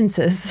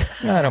sentences.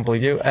 I don't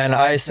believe you. And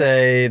I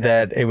say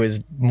that it was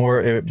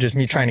just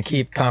me trying to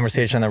keep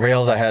conversation on the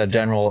rails. I had a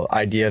general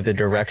idea of the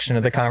direction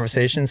of the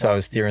conversation, so I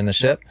was steering the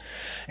ship.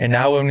 And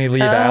now when we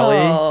leave Allie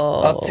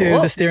up to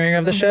the steering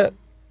of the ship,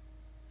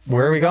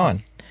 where are we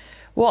going?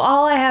 Well,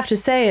 all I have to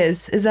say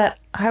is that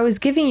I was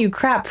giving you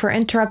crap for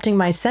interrupting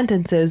my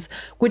sentences,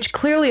 which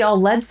clearly all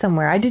led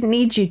somewhere. I didn't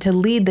need you to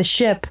lead the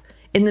ship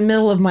in the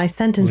middle of my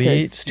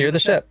sentences. Steer the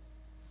ship.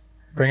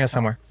 Bring us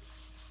somewhere.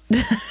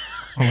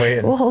 I'm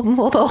waiting. Well,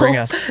 Bring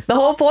us. the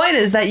whole point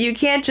is that you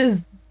can't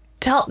just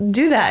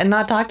do that and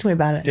not talk to me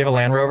about it. Do you have a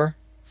Land Rover?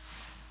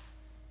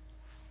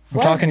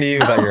 I'm talking to you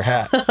about your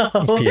hat,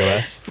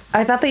 POS.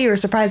 I thought that you were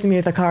surprising me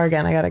with a car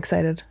again. I got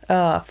excited.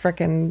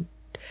 Frickin'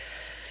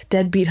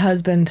 deadbeat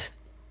husband.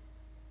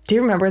 Do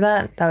you remember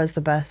that? That was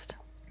the best.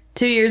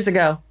 2 years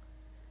ago,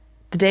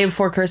 the day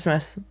before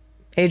Christmas,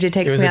 AJ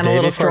takes me on a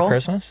little stroll.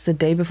 Christmas? It's the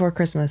day before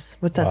Christmas.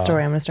 What's that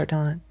story? I'm going to start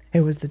telling it.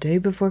 It was the day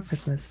before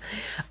Christmas.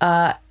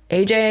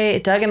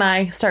 AJ, Doug, and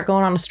I start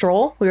going on a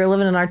stroll. We were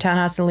living in our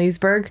townhouse in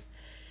Leesburg.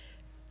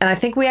 And I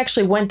think we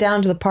actually went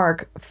down to the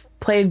park,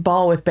 played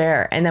ball with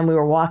Bear, and then we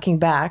were walking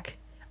back.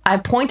 I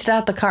pointed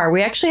out the car.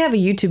 We actually have a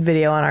YouTube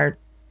video on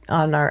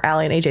our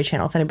Allie and AJ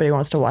channel if anybody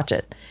wants to watch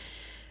it.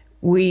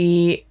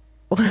 We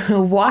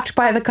walked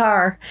by the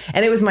car,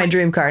 and it was my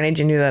dream car, and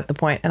AJ knew that at the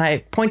point. And I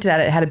pointed at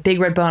it. It had a big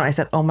red bow, and I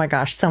said, oh my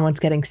gosh, someone's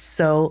getting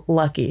so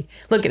lucky.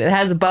 Look at it, it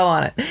has a bow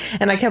on it.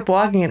 And I kept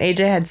walking, and AJ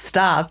had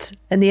stopped,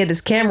 and he had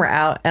his camera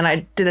out, and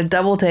I did a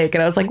double take,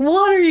 and I was like,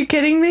 what, are you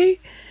kidding me?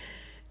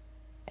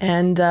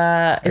 And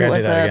it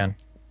was do that again.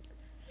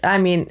 I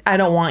mean, I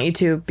don't want you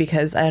to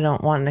because I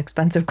don't want an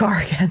expensive car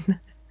again.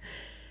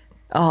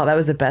 Oh, that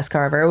was the best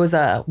car ever. It was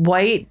a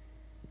white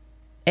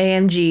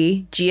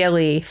AMG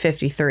GLE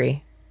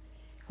 53.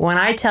 When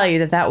I tell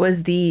you that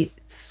was the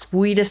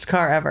sweetest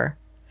car ever.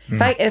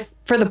 If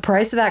for the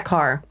price of that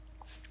car,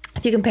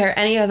 if you compare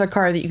any other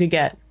car that you could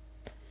get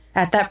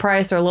at that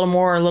price or a little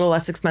more or a little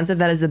less expensive,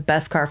 that is the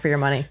best car for your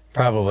money.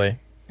 Probably.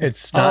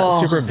 It's not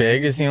super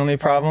big is the only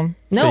problem.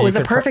 No, So it you was a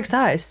could perfect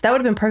size. That would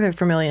have been perfect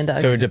for Millie and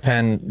Doug. So it would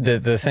depend.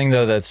 The thing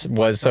though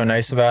was so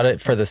nice about it,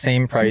 for the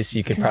same price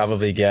you could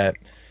probably get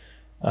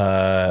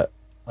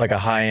like a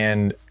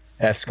high-end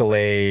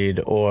Escalade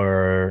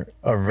or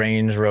a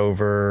Range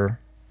Rover.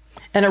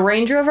 And a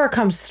Range Rover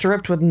comes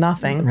stripped with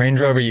nothing.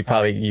 Range Rover,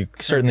 you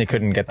certainly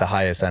couldn't get the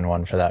highest end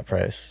one for that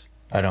price.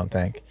 I don't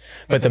think.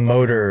 But the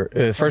motor,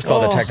 first of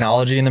all, the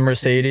technology in the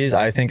Mercedes,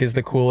 I think is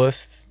the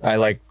coolest. I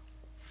like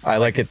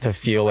it to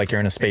feel like you're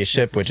in a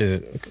spaceship, which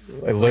is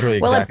literally exactly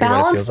Well, it what it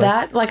balanced feels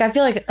like. that. Like, I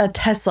feel like a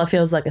Tesla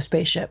feels like a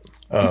spaceship.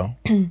 Oh,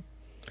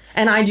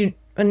 And I do,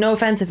 no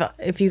offense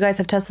if you guys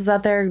have Teslas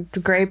out there,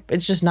 great.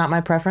 It's just not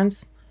my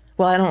preference.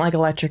 Well, I don't like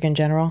electric in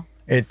general.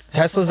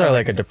 Teslas are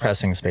like a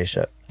depressing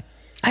spaceship.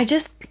 I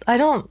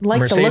don't like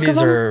the look of Mercedes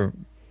them. are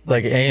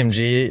like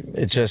AMG.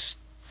 It just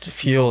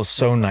feels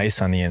so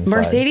nice on the inside.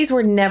 Mercedes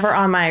were never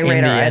on my radar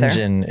and the either.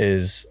 engine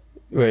is,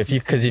 if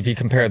you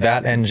compare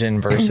that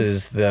engine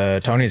versus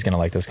the, Tony's going to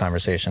like this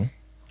conversation.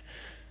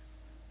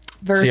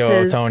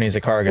 Versus Tony's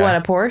a car guy. What,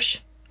 a Porsche?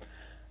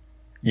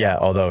 Yeah,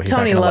 although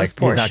Tony loves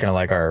Porsche. he's not going to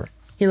like our.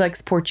 He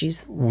likes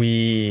Porches.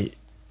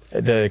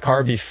 The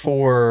car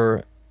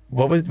before,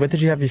 what did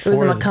you have before? It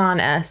was a Macan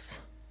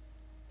S.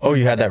 Oh,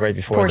 you had that right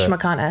before. Porsche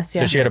Macan S,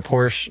 yeah. So she had a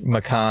Porsche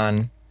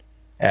Macan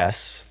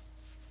S,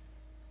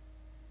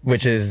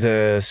 which is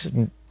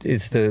the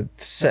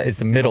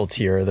middle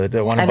tier.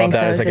 The one I above think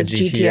that so. is like a It's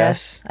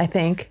GTS. I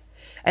think.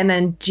 And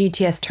then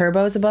GTS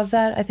turbos above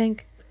that, I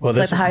think. Well, It's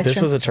this, like the highest this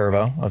trim. was a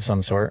turbo of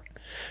some sort,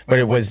 but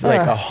it was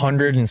like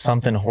 100 and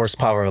something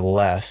horsepower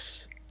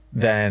less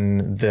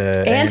than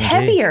the And AMG.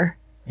 heavier.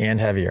 And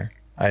heavier.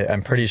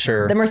 I'm pretty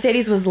sure. The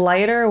Mercedes was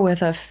lighter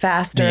with a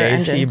faster The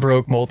AC engine.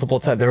 broke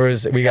multiple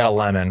times. We got a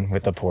lemon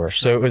with the Porsche,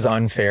 so it was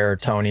unfair.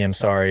 Tony, I'm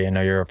sorry. I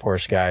know you're a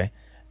Porsche guy.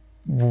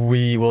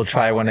 We will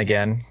try one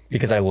again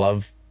because I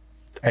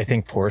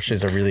think Porsche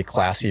is a really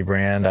classy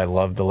brand. I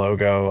love the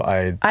logo.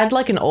 I'd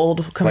like an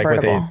old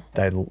convertible.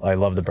 I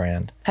love the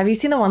brand. Have you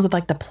seen the ones with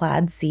like the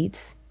plaid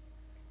seats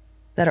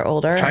that are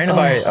older?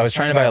 I was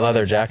trying to buy a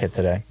leather jacket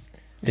today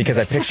because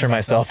I picture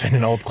myself in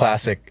an old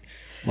classic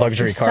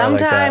luxury car like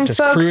that. Sometimes, Just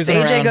folks, cruising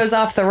AJ around, goes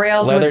off the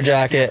rails leather with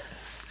jacket,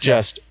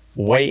 just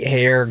white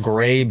hair,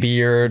 gray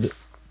beard,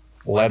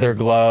 leather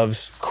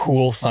gloves,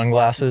 cool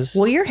sunglasses.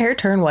 Will your hair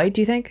turn white,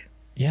 do you think?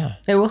 Yeah.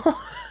 It will.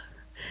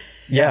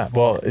 Yeah.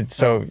 Well,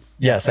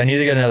 yes, I need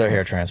to get another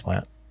hair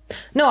transplant.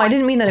 No, I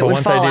didn't mean that it But would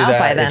once fall I do out that,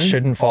 by then. it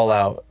shouldn't fall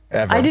out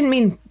ever. I didn't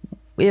mean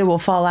it will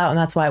fall out and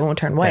that's why it won't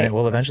turn And white. it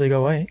will eventually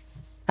go white.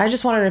 I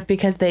just wondered if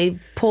because they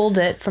pulled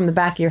it from the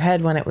back of your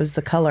head when it was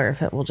the color,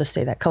 if it will just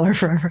stay that color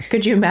forever.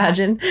 Could you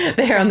imagine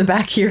the hair on the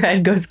back of your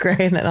head goes gray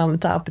and then on the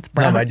top it's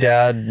No, brown? my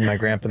dad, my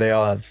grandpa, they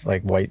all have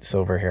like white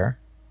silver hair,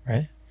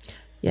 right?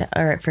 Yeah,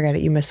 all right, forget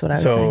it. You missed what I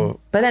was So- saying.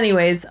 But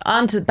anyways,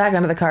 back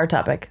onto the car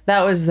topic.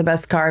 That was the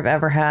best car I've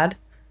ever had.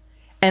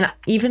 And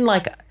even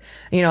like,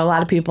 a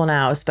lot of people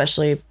now,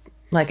 especially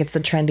like it's the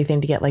trendy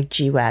thing to get like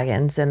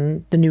G-Wagons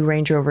and the new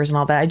Range Rovers and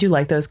all that. I do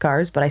like those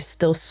cars, but I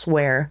still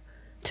swear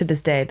to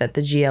this day that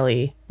the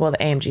GLE, the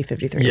AMG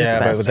 53 was the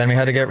best. But then we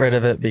had to get rid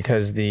of it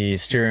because the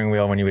steering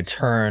wheel, when you would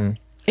turn,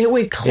 It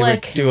would it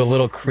click. would do a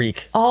little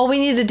creak. All we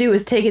need to do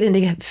is take it in to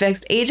get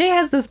fixed. AJ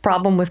has this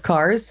problem with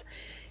cars.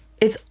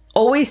 It's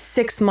always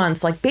 6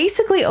 months, like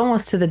basically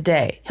almost to the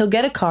day. He'll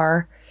get a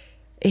car.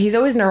 He's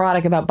always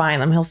neurotic about buying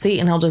them. He'll see it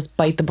and he'll just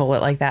bite the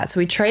bullet like that. So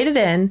we traded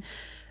in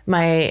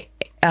my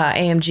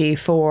AMG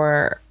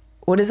for,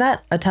 what is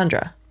that? A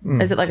Tundra.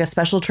 Is it like a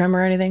special trim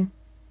or anything?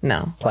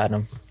 No.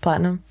 Platinum.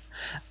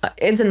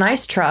 It's a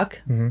nice truck,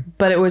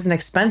 but it was an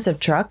expensive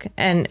truck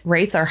and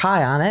rates are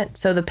high on it.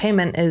 So the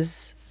payment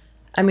is,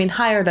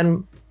 higher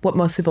than what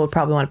most people would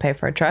probably want to pay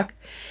for a truck.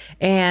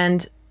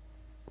 And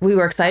we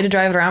were excited to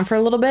drive it around for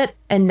a little bit.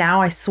 And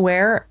now I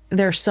swear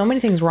there's so many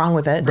things wrong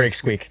with it. Brake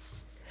squeak.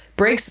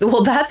 Brakes,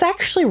 well, that's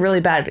actually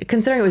really bad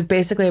considering it was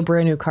basically a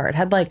brand new car. It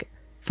had like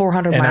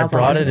 400 And I miles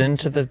brought on it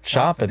into the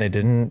shop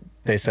and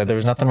they said there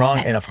was nothing wrong.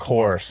 And of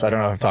course, I don't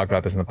know if I've talked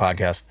about this in the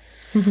podcast.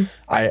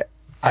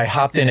 I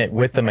hopped in it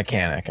with the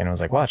mechanic and I was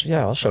like, watch,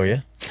 yeah, I'll show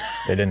you.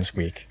 They didn't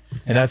squeak.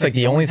 And that's like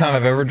the only time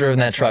I've ever driven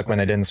that truck when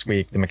they didn't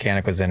squeak. The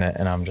mechanic was in it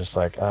and I'm just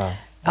like, oh.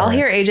 I'll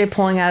hear AJ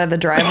pulling out of the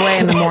driveway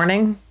in the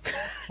morning,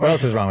 What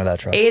else is wrong with that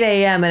truck? 8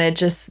 a.m. and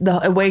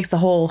it wakes the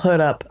whole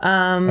hood up.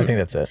 I think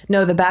that's it.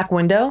 No, the back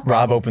window.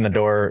 Rob opened the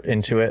door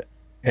into it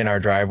in our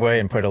driveway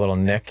and put a little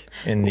nick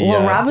in the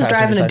Well, Rob was passenger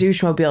driving a side.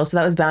 douche-mobile, so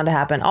that was bound to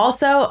happen.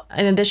 Also,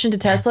 in addition to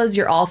Teslas,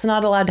 you're also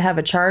not allowed to have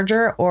a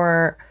Charger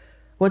or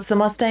what's the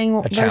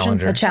Mustang version?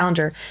 Challenger. A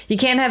Challenger. You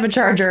can't have a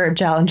Charger or a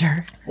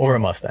Challenger. Or a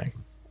Mustang.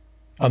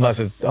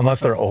 Unless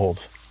they're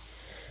old.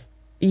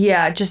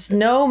 Yeah, just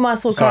no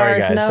muscle Sorry,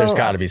 cars. guys. No. There's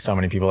got to be so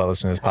many people that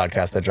listen to this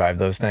podcast that drive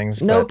those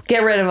things. Nope.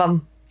 Get rid of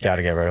them. Got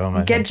to get rid of them.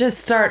 I think.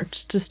 Just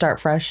to start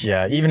fresh.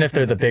 Yeah, even if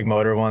they're the big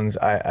motor ones,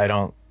 I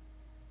don't.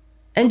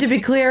 And to be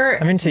clear,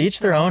 To each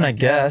their own, I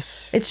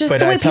guess. It's just But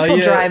the way I tell people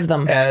you, drive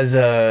them. As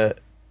a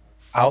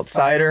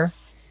outsider,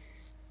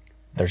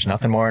 there's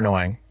nothing more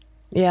annoying.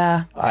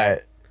 yeah.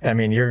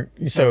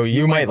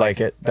 You might like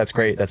it. That's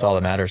great. That's all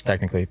that matters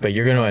technically. But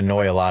you're going to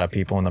annoy a lot of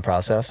people in the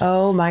process.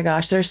 Oh my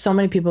gosh, there's so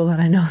many people that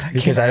I know that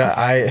Because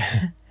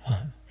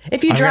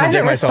if you I'm drive gonna it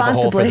dig myself a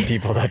hole for the responsibly.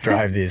 people that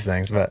drive these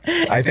things, but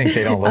I think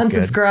they don't look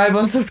good.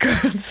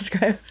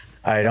 Unsubscribe.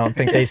 I don't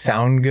think they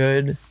sound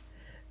good.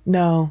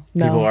 No.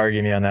 People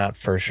argue me on that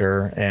for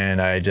sure,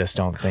 and I just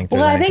don't think. There's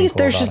Well, I anything think cool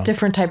there's about just them.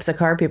 different types of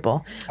car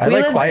people. I We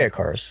like lived- quiet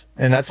cars,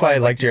 and that's why I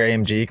liked your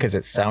AMG because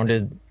it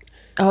sounded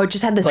Oh, it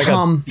just had this like a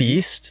hum.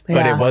 beast, but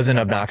Yeah. it wasn't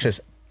obnoxious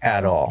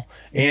at all.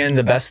 And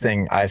the best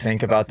thing I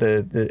think about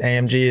the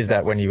AMG is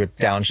that when you would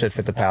downshift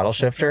with the paddle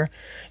shifter,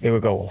 it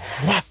would go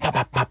whap, pop,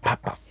 pop, pop,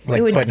 pop, pop, like,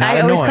 It would, but not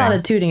I always annoying. called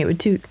it tooting. It would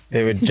toot.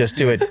 They would just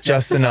do it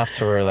just enough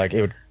to where like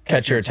it would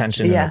catch your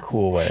attention in Yeah. a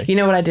cool way. You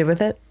know what I did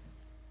with it?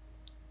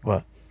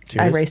 What?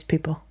 I raced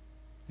people.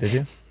 Did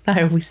you?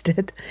 I always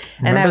did.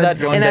 Remember that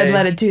one and I'd day-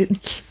 let it toot.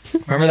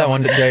 Remember that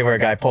one day where a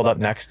guy pulled up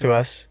next to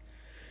us?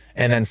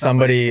 And then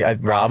somebody,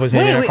 Rob was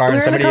maybe in a car,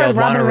 and somebody yelled,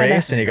 "Want to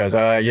race?" And he goes,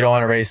 "You don't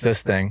want to race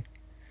this thing."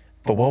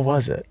 But what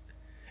was it?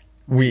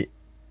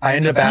 I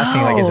ended up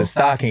asking, like, is it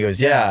stock? And he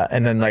goes, yeah.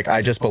 And then, like,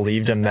 I just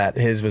believed him that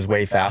his was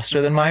way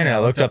faster than mine. And I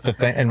looked up the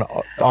thing, and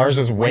ours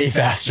was way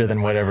faster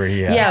than whatever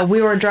he had. Yeah,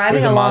 we were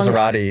driving along. It was a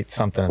Maserati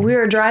something. We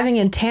were driving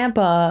in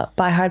Tampa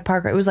by Hyde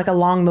Park. It was like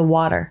along the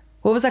water.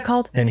 What was that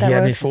called? And he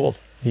had me fooled.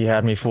 He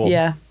had me fooled.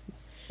 Yeah.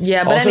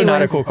 Yeah, but also anyways,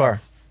 not a cool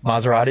car.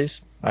 Maseratis,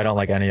 I don't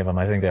like any of them.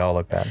 I think they all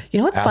look bad. You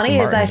know what's funny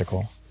is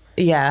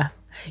yeah.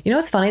 You know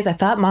what's funny is I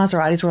thought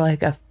Maseratis were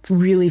like a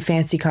really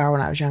fancy car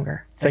when I was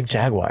younger. It's like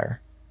Jaguar.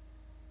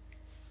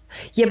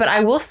 Yeah, but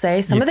I will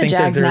say some of the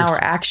Jags now are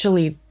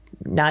actually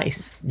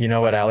nice. You know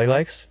what Allie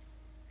likes?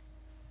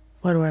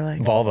 What do I like?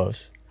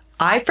 Volvos.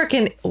 I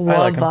freaking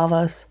love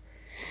Volvos.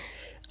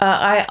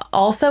 I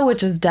also,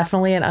 which is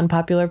definitely an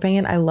unpopular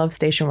opinion, I love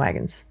station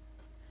wagons.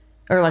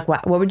 Or like,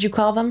 what would you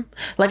call them?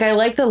 Like, I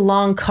like the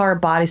long car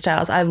body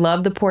styles. I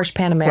love the Porsche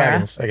Panamera.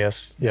 Wagons, I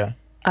guess. Yeah.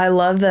 I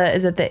love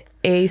is it the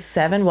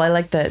A7? Well, I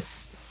like the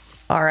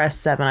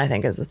RS7, I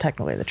think is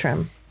technically the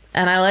trim.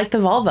 And I like the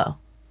Volvo.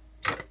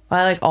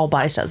 I like all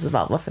body styles of the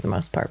Volvo for the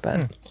most part,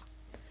 but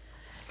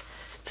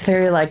it's a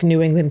very like New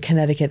England,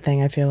 Connecticut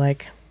thing, I feel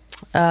like.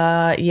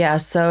 Yeah,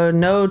 so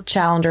no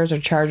Challengers or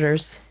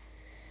Chargers.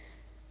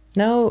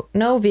 No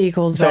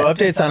vehicles. So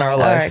updates on our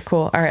life. All right,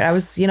 cool. All right, I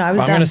was done. I'm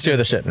going to steer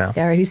the ship now.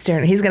 Yeah, all right, he's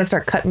steering. He's going to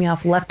start cutting me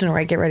off left and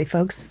right. Get ready,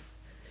 folks.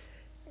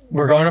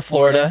 We're going to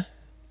Florida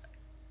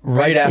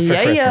right after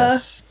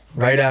Christmas.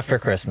 Yeah. Right after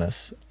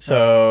Christmas.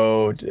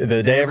 So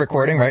the day of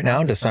recording right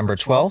now, December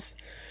 12th.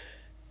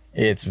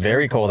 It's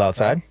very cold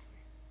outside.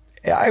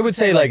 I would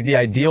say like the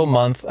ideal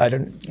month.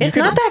 It's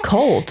not that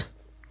cold.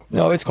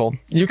 No, it's cold.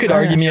 You could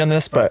argue me on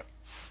this, but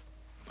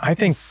I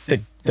think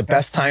the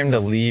best time to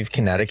leave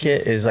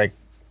Connecticut is like,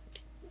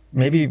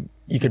 maybe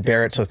you could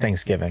bear it till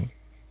Thanksgiving.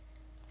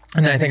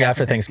 And then I think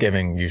after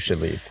Thanksgiving, you should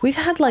leave. We've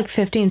had like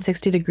 50 and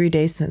 60 degree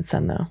days since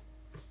then, though.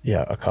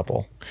 Yeah, a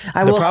couple.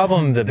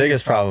 The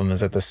biggest problem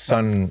is that the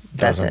sun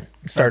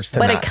starts to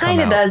But it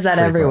kind of does that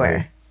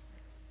everywhere.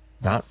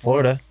 Not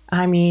Florida.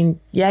 I mean,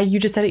 yeah, you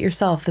just said it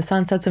yourself. The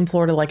sun sets in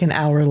Florida like an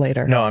hour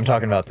later. No, I'm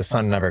talking about the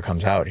sun never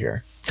comes out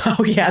here.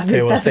 Oh, yeah.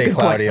 It will stay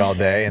cloudy all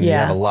day. And you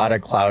have a lot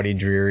of cloudy,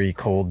 dreary,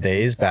 cold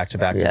days back to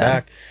back to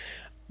back.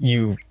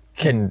 You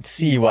can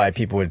see why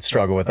people would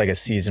struggle with like a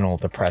seasonal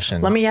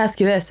depression. Let me ask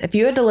you this. If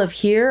you had to live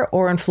here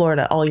or in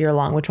Florida all year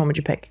long, which one would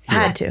you pick? Here.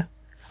 Had to.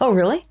 Oh,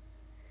 really?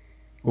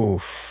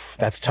 Oof.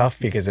 That's tough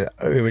because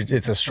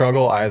it's a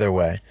struggle either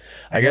way.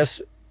 I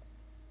guess.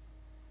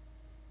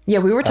 Yeah,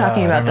 we were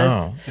talking about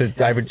this.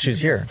 I would choose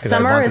here.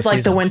 Summer is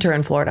like the winter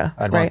in Florida.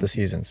 I'd want the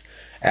seasons.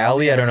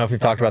 Allie, I don't know if we've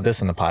talked about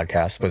this in the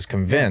podcast, was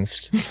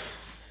convinced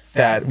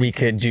that we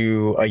could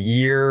do a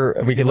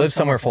year, we could live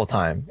somewhere full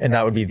time, and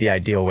that would be the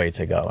ideal way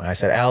to go. And I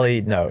said,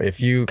 Allie, no, if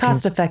you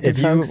have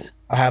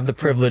the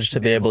privilege to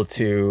be able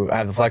to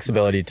have the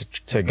flexibility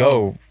to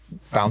go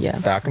bounce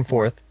back and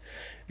forth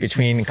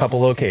between a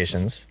couple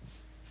locations,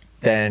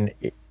 then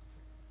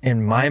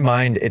in my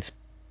mind,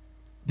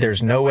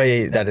 there's no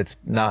way that it's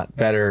not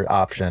better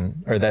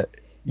option, or that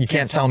you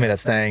can't tell me that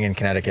staying in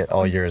Connecticut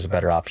all year is a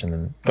better option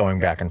than going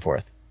back and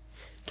forth.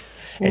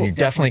 And you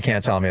definitely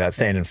can't tell me that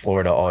staying in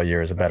Florida all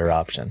year is a better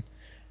option.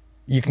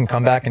 You can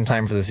come back in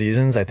time for the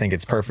seasons. I think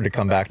it's perfect to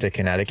come back to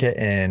Connecticut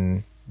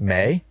in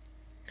May.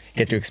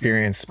 Get to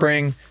experience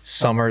spring.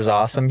 Summer's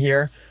awesome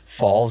here.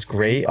 Fall's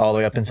great. All the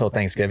way up until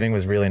Thanksgiving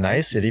was really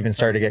nice. It even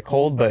started to get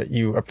cold, but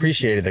you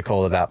appreciated the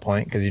cold at that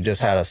point because you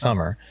just had a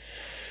summer.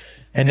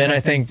 And then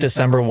I think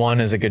December 1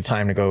 is a good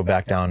time to go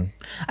back down.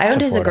 I don't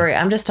disagree.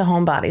 I'm just a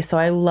homebody, so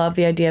I love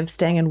the idea of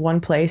staying in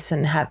one place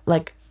and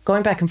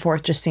going back and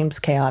forth just seems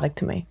chaotic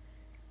to me.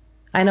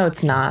 I know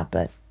it's not,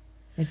 but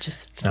it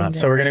just seems not.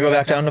 So we're going to go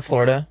back down to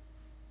Florida.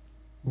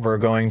 We're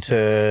going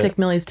to stick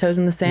Millie's toes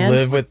in the sand.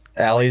 Live with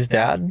Allie's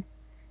dad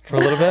for a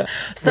little bit.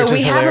 So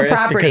we have a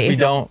property.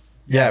 Because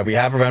we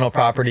have a rental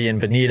property in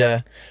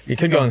Bonita. We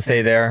could go and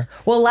stay there.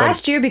 Well,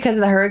 last year because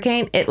of the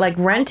hurricane, it like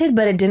rented,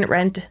 but it didn't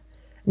rent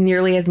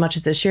nearly as much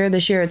as this year.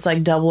 This year it's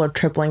like double or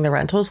tripling the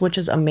rentals, which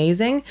is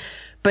amazing.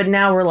 But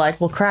now we're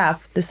like, well,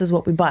 crap, this is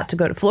what we bought to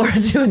go to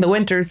Florida to in the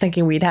winters,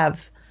 thinking we'd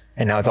have.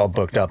 And now it's all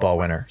booked up all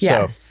winter.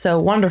 Yeah, so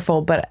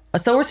wonderful. But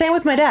so we're staying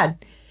with my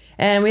dad,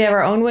 and we have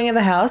our own wing of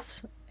the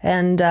house,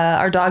 and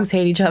our dogs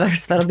hate each other,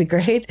 so that'll be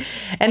great.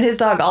 And his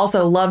dog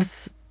also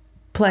loves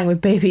playing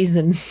with babies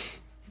and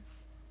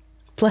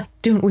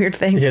doing weird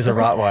things. He has a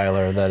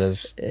Rottweiler that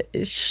is.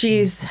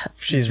 She's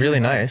really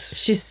nice.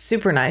 She's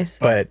super nice.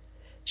 But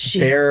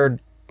Bear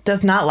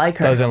does not like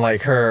her. Doesn't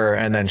like her,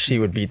 and then she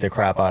would beat the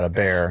crap out of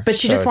Bear. But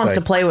she just wants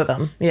to play with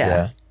him.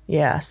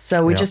 Yeah.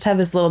 So we just have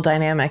this little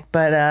dynamic.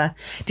 But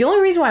the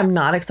only reason why I'm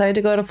not excited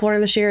to go to Florida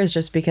this year is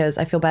just because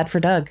I feel bad for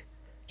Doug.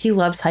 He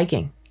loves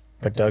hiking.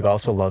 But Doug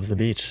also loves the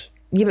beach.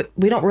 Yeah, but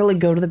we don't really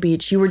go to the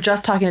beach. You were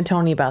just talking to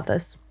Tony about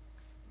this.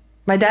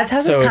 My dad's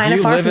house So is if kind of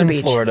you far live from in the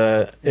beach.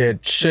 Florida,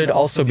 it should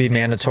also be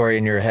mandatory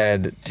in your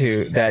head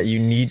that you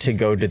need to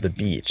go to the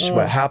beach.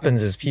 What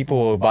happens is people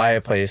will buy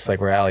a place like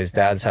where Allie's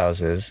dad's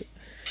house is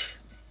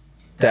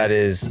that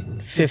is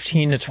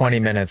 15 to 20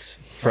 minutes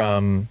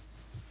from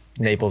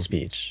Naples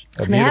Beach.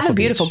 And they have a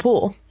beautiful beach.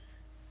 pool.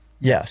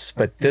 Yes,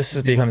 but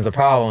becomes the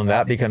problem.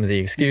 That becomes the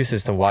excuse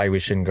as to why we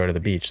shouldn't go to the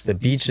beach. The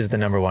beach is the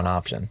number one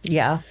option.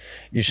 Yeah.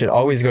 You should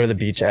always go to the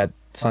beach at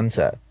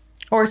sunset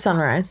Or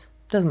sunrise.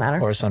 Doesn't matter.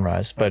 or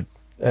sunrise, but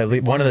at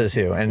least one of the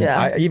two. And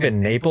Yeah. even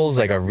Naples,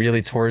 like a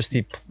really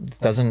touristy,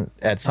 doesn't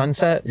at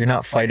sunset. You're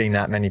not fighting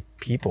that many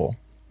people.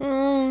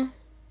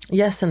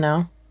 Yes and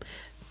no.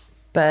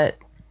 But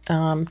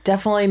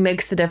definitely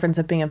makes the difference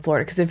of being in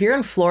Florida. Because if you're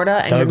in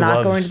Florida and Doug you're not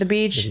loves going to the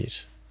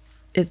beach,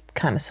 it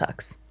kind of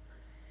sucks.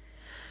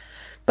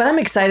 But I'm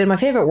excited. My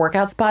favorite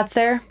workout spot's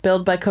there,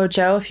 built by Coach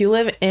O. If you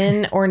live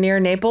in or near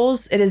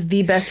Naples, it is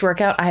the best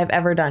workout I have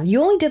ever done.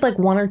 You only did like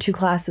 1 or 2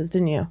 classes,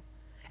 didn't you?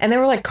 And they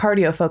were like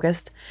cardio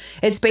focused.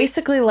 It's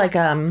basically like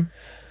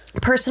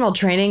personal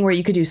training where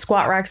you could do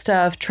squat rack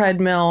stuff,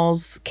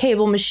 treadmills,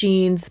 cable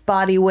machines,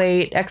 body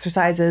weight,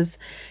 exercises.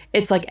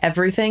 It's like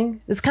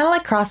everything. It's kind of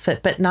like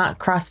CrossFit, but not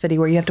CrossFitty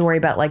where you have to worry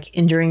about like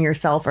injuring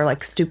yourself or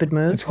like stupid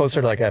moves. It's closer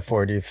to like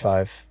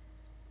F45.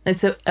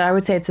 I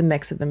would say it's a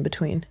mix of in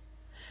between.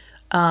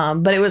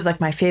 But it was like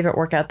my favorite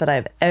workout that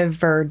I've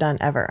ever done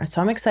ever. So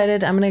I'm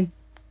excited. I'm going to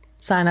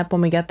sign up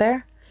when we get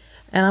there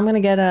and I'm going to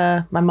get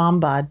my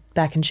mom bod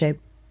back in shape.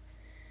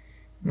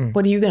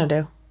 What are you going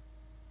to do?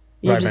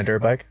 Ride my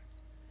dirt bike.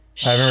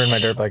 I haven't ridden my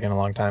dirt bike in a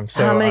long time.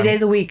 So how many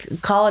days a week?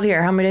 Call it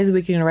here. How many days a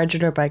week are you going to ride your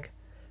dirt bike?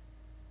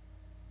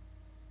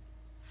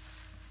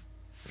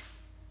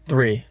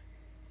 3.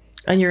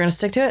 And you're going to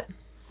stick to it?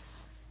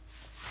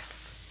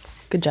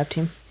 Good job,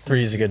 team.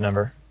 3 is a good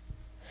number.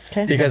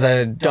 Okay. Because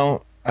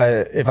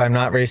if I'm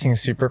not racing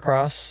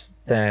Supercross,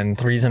 then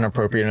 3 is an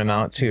appropriate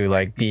amount to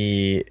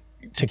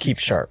keep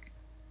sharp.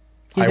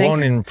 You I think?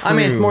 won't improve. I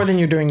mean, it's more than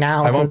you're doing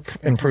now. I so won't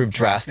improve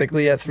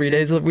drastically at 3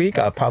 days a week.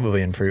 I'll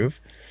probably improve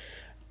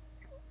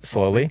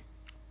slowly,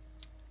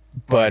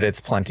 but it's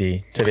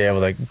plenty to be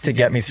able to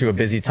get me through a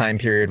busy time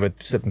period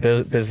with some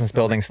business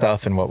building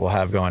stuff and what we'll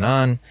have going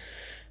on.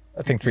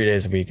 I think 3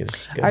 days a week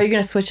is good. Are you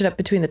going to switch it up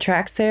between the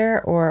tracks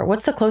there? Or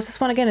what's the closest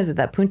one again? Is it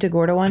that Punta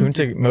Gorda one?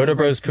 Moto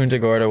Bros Punta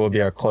Gorda will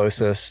be our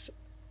closest.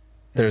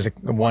 There's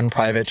one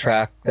private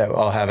track that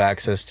I'll have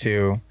access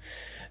to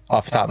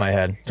off the top of my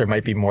head. There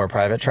might be more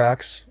private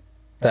tracks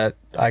that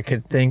I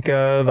could think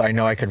of. I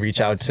know I could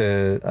reach out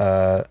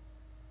to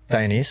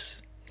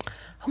Dionys.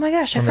 Oh my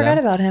gosh, I Remember forgot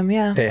them? about him.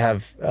 Yeah. They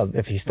have,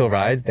 if he still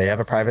rides, they have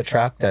a private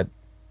track that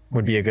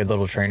would be a good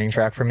little training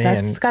track for me.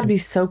 That's got to be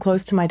so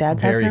close to my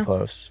dad's house very now.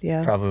 close.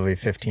 Yeah. Probably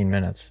 15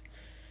 minutes.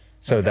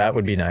 So that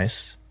would be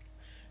nice.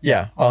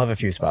 Yeah, I'll have a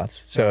few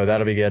spots. So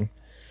that'll be good.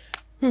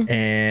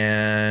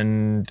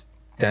 And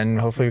then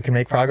hopefully we can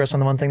make progress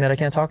on the one thing that I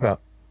can't talk about.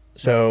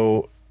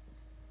 So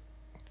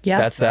Yeah.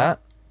 that's that.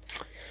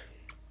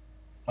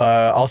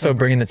 Also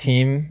bringing the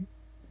team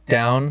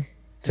down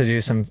to do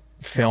some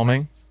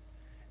filming.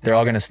 They're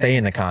all going to stay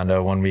in the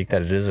condo 1 week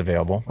that it is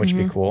available, which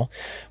would be cool.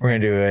 We're going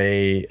to do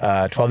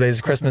a 12 Days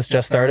of Christmas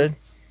just started.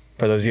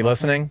 For those of you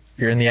listening, if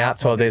you're in the app,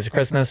 12 Days of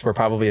Christmas, we're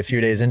probably a few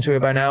days into it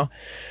by now.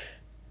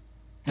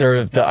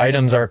 The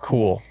items are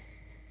cool.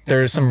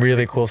 There's some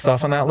really cool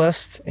stuff on that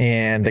list.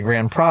 And the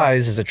grand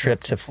prize is a trip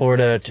to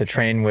Florida to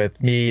train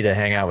with me, to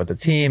hang out with the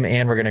team.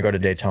 And we're going to go to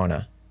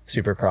Daytona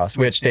Supercross,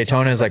 which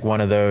Daytona is like one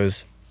of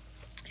those.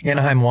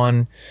 Anaheim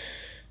won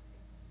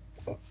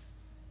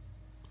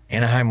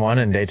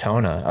and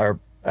Daytona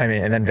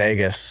and then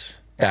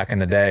Vegas back in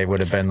the day would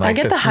have been like I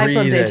get the hype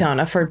of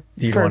Daytona for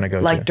wanna go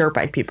like to. dirt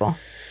bike people.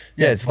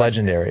 Yeah, it's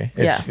legendary.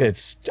 Yeah.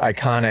 It's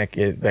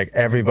iconic. Like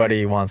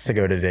everybody wants to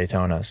go to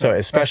Daytona. So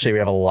especially we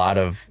have a lot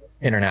of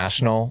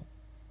international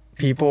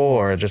people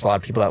or just a lot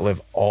of people that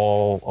live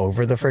all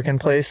over the freaking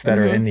place that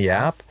are in the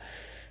app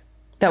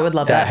That would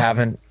love that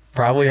that.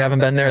 probably haven't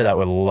been there that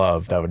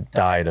would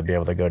die to be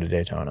able to go to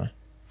Daytona.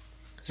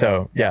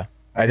 So yeah,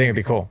 I think it'd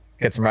be cool.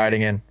 Get some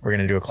riding in. We're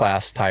going to do a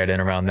class, tie it in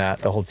around that.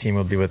 The whole team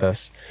will be with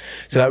us.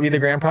 So that would be the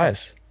grand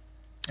prize.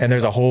 And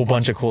there's a whole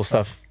bunch of cool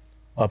stuff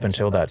up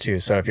until that too.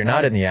 So if you're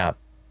not in the app,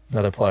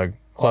 another plug,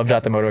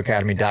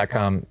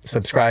 club.themotoacademy.com,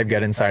 subscribe,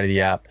 get inside of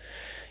the app.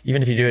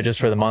 Even if you do it just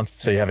for the month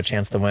so you have a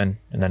chance to win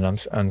and then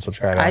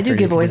unsubscribe. I do after, you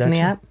can giveaways in that the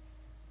too. app.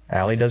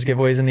 Allie does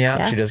giveaways in the app.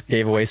 Yeah. She just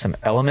gave away some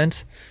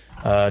Element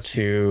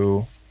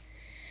to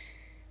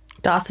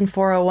Dawson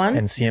 401.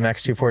 and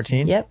CMX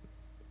 214. Yep.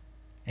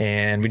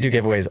 And we do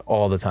giveaways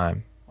all the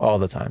time. All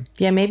the time.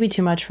 Yeah, maybe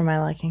too much for my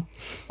liking.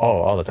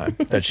 Oh, all the time.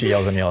 That she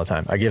yells at me all the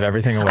time. I give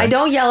everything away. I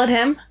don't yell at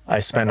him. I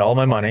spend all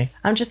my money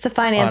I'm just the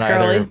finance on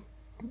girly. either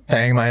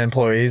paying my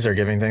employees or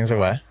giving things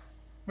away,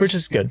 which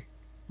is good.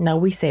 No,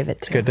 we save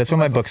it too. Good. That's what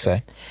my books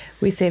say.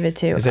 We save it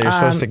too. Is that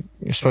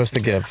you're supposed to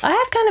give. I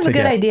have kind of a to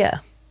good get.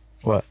 idea.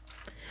 What?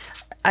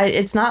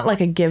 It's not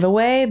like a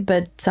giveaway,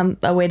 but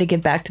a way to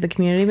give back to the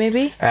community,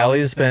 maybe.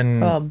 Allie's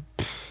been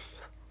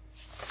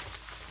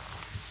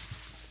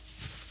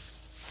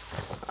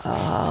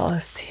Oh,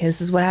 let's see.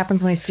 This is what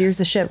happens when he steers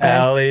the ship,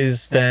 guys.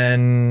 Allie's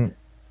been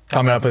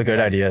coming up with good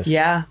ideas.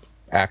 Yeah.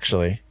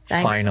 Actually,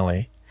 Thanks.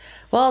 finally.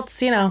 Well,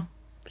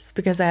 it's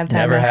because I have time.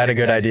 Never now. had a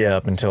good idea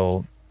up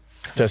until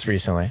just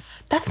recently.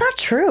 That's not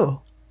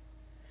true.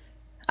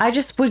 I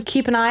just would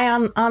keep an eye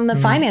on the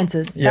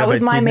finances. Yeah, that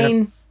was but my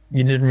main.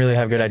 You didn't really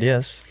have good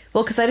ideas.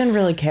 Well, because I didn't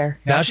really care.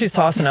 Now she's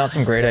tossing out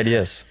some great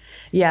ideas.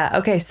 Yeah.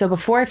 Okay. So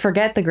before I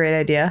forget the great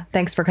idea,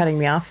 thanks for cutting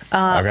me off.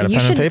 I got a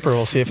pen and paper.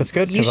 We'll see if it's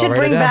good. You 'cause I'll should write it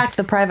bring down. back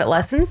the private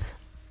lessons,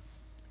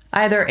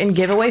 either in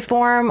giveaway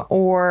form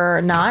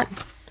or not,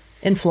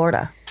 in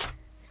Florida.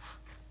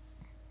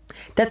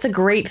 That's a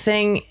great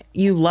thing.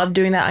 You love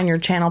doing that on your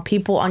channel.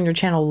 People on your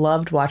channel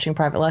loved watching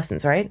private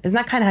lessons, right? Isn't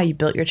that kind of how you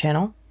built your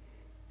channel?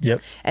 Yep.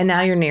 And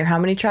now you're near how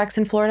many tracks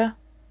in Florida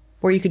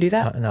where you could do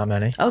that? Not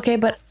many. Okay,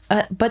 but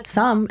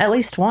some, at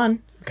least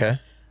one. Okay.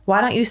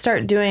 Why don't you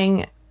start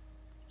doing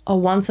a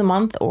once a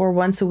month or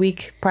once a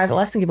week private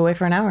lesson giveaway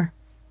for an hour?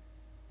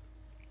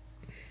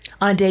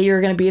 On a day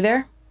you're going to be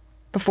there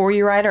before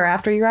you ride or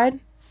after you ride?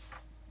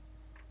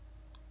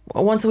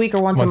 Once a week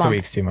or once a month? Once a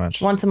week's too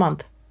much. Once a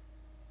month.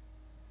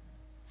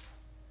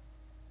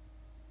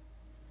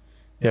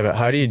 Yeah, but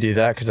how do you do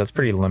that? Because that's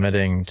pretty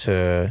limiting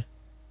to...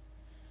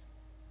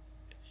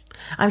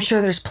 I'm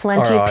sure there's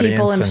plenty Our of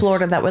people audience, in since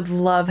Florida that would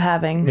love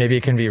having. Maybe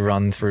it can be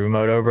run through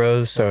Moto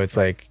Bros. So it's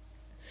like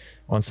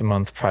once a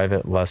month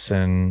private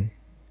lesson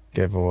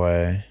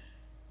giveaway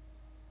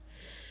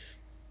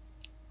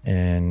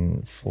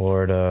in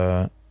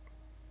Florida,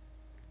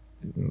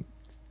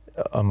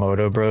 a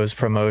Moto Bros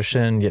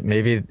promotion.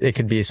 Maybe it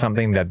could be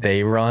something that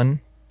they run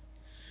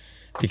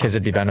because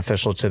it'd be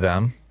beneficial to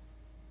them.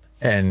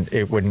 And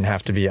it wouldn't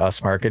have to be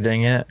us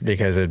marketing it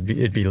because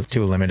it'd be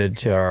too limited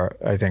to our,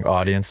 I think,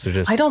 audience to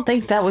just... I don't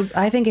think that would...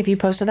 I think if you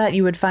posted that,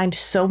 you would find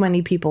so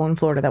many people in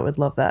Florida that would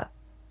love that.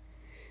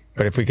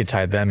 But if we could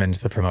tie them into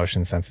the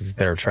promotion since it's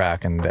their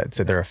track and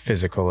they're a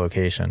physical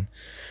location,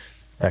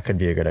 that could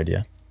be a good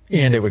idea.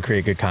 And it would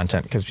create good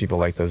content because people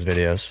like those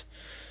videos.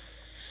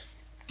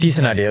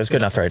 Decent idea. It was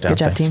good enough to write down. Good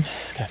job, Thanks.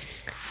 team.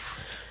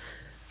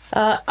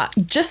 Okay.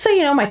 Just so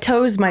you know, my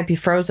toes might be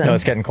frozen. No,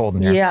 it's getting cold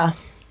in here. Yeah.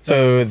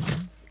 So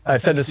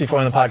I've said this before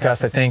on the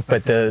podcast, I think,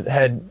 but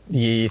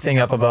the thing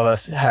up above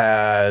us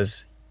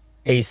has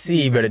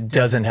AC, but it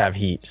doesn't have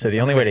heat. So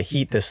the only way to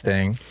heat this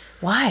thing...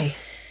 Why?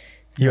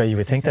 You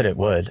would think that it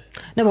would.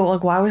 No, but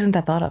like, why wasn't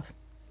that thought of?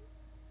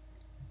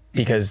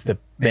 Because the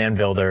van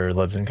builder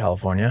lives in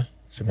California.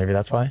 So maybe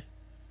that's why.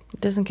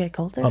 It doesn't get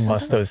cold there?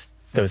 Unless those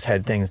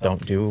head things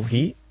don't do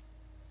heat.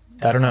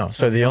 I don't know.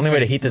 So the only way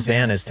to heat this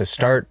van is to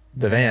start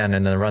the van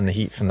and then run the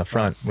heat from the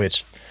front,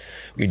 which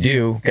we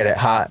do, get it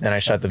hot. Then I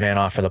shut the van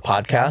off for the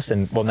podcast.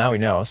 And well, now we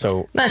know.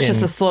 So That's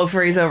just a slow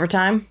freeze over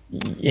time.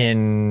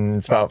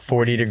 It's about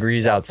 40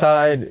 degrees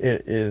outside.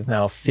 It is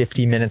now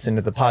 50 minutes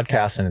into the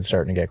podcast and it's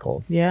starting to get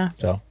cold. Yeah.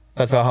 So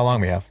that's about how long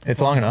we have.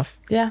 It's long enough.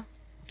 Yeah.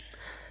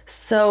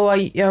 So are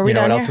we You know done what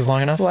here? else is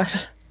long enough?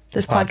 What?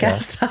 This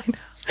podcast? I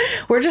know.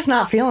 We're just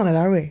not feeling it,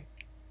 are we?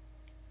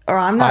 Or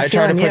I'm not I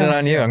tried to feeling put you. it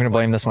on you. I'm going to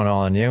blame this one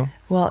all on you.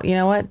 Well, you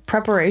know what?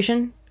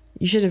 Preparation.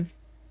 You should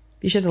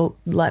have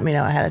let me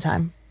know ahead of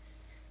time.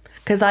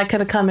 Because I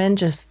could have come in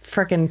just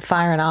freaking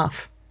firing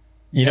off.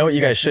 You know what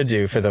you guys should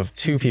do for the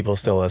 2 people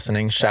still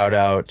listening? Shout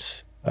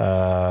out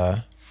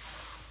Matt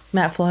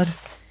Flood.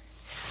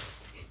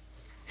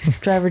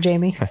 Driver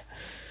Jamie.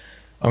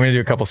 I'm going to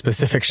do a couple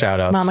specific shout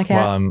outs Mama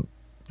Cat. while I'm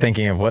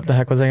thinking of what the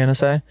heck was I going to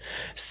say?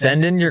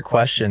 Send in your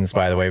questions,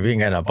 by the way. We can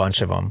get a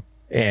bunch of them.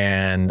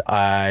 And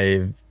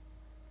I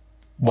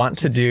want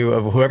to do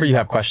whoever you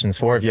have questions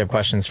for. If you have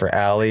questions for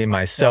Allie,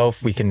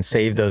 myself, we can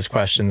save those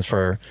questions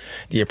for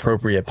the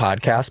appropriate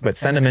podcast, but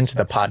send them into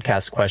the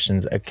podcast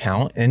questions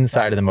account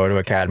inside of the Moto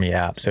Academy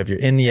app. So if you're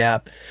in the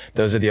app,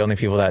 those are the only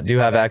people that do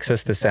have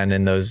access to send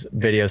in those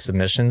video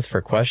submissions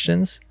for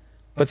questions,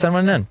 but send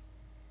one in.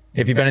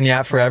 If you've been in the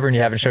app forever and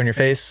you haven't shown your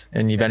face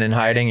and you've been in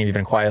hiding and you've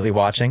been quietly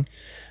watching,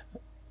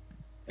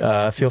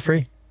 feel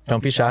free.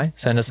 Don't be shy.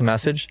 Send us a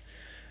message.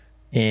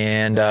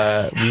 And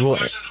we will...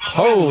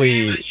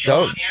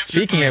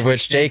 Speaking of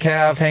which,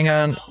 JCav, hang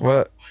on.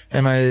 What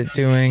am I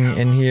doing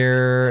in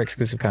here?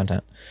 Exclusive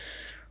content.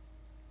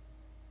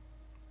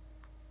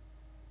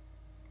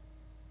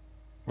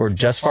 We're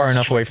just far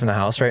enough away from the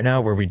house right now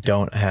where we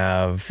don't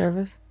have...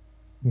 Service?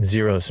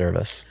 Zero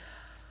service.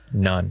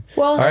 None.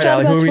 Well, all right,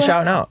 Allie, who are we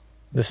shouting out?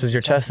 This is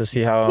your test to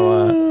see how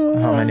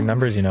many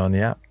members you know in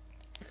the app.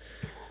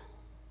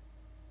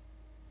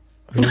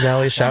 Who's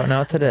Allie shouting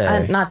out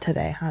today? Not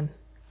today, hon.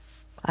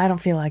 I don't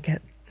feel like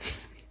it.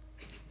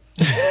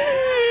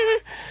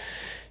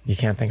 You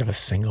can't think of a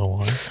single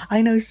one.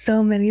 I know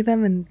so many of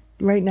them, and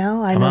right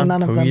now I know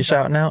none of Who them. are you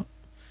shouting out?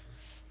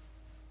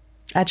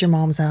 At your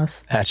mom's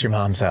house. At your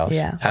mom's house.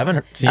 Yeah.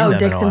 Haven't seen them in a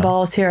Dixon while.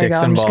 Balls. Here I go.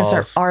 I'm just going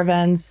to start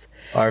Arvens.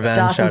 Arvens.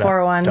 Dawson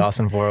 401.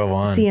 Dawson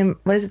 401.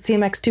 What is it?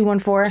 CMX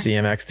 214.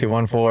 CMX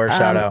 214.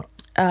 Shout out.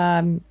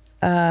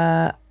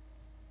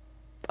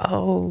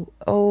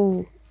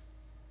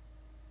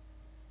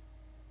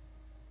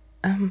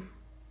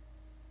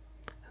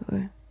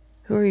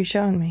 Who are you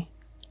showing me?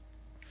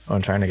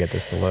 I'm trying to get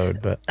this to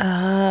load, but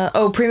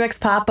Premix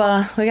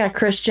Papa. We got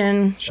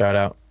Christian. shout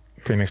out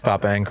Premix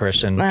Papa and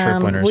Christian,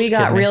 trip winners. We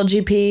got Kidding me? Real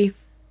GP.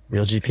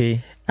 Real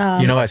GP.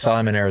 I saw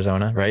him in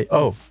Arizona, right?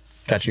 Oh,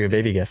 got you a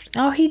baby gift.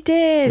 Oh, he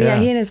did. Yeah, Yeah.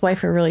 he and his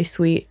wife are really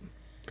sweet.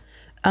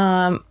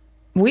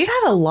 We've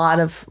had a lot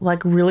of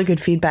like really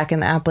good feedback in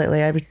the app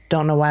lately. I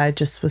don't know why I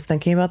just was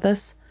thinking about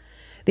this.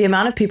 The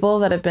amount of people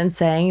that have been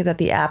saying that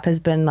the app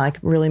has been like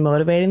really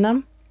motivating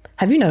them.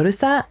 Have you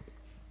noticed that?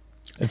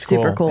 It's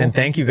super cool. And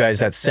thank you guys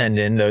that send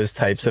in those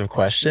types of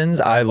questions.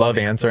 I love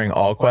answering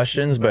all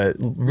questions, but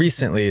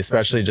recently,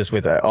 especially just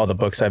with all the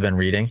books I've been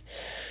reading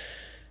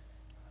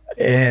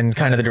and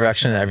kind of the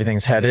direction that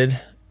everything's headed,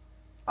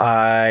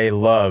 I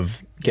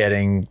love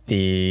getting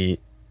the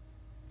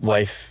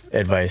life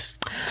advice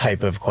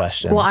type of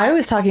questions. Well, I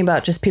was talking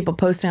about just people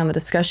posting on the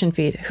discussion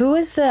feed. Who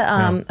is the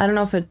I don't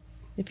know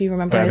if you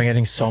remember, But I've been his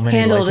getting so many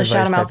handle life to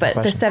shout advice him type out, of but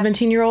the questions.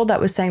 17-year-old that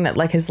was saying that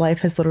like his life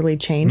has literally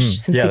changed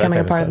since Yeah, that becoming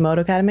a type of part of the stuff.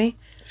 Moto Academy.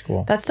 It's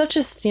cool. That stuff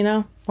just,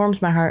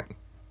 warms my heart.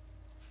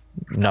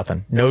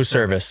 Nothing. No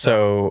service.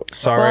 So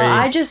sorry. Well,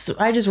 I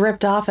just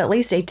ripped off at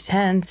least 8 to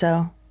 10,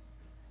 so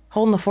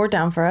holding the fort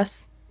down for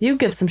us. You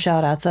give some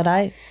shout outs that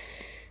I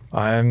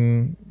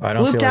don't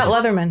looped feel out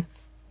like Leatherman.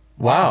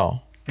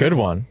 Wow. Good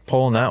one.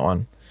 Pulling that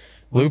one.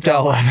 Looped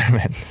out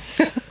Leatherman.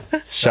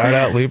 Shout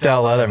out Looped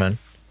out Leatherman.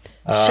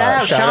 Shout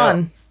out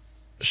Sean.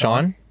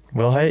 Sean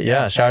Wilhite?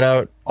 Yeah. Shout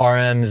out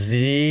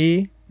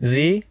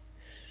RMZZ.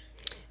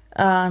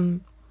 I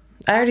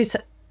already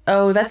said.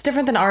 Oh, that's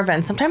different than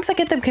Arven. Sometimes I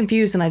get them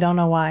confused and I don't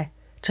know why.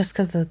 Just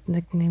because the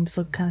nicknames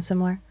look kind of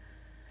similar.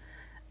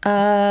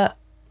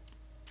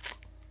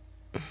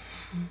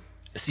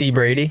 C.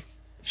 Brady.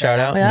 Shout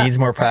out. Yeah. Needs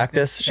more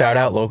practice. Shout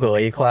out local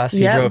A class.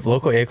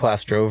 Local A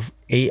class drove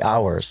 8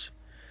 hours.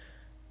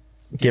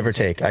 Give or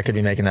take. I could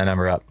be making that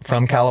number up.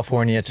 From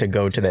California to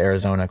go to the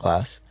Arizona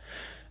class.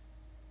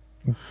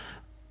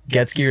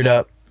 Gets geared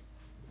up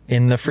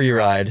in the free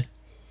ride.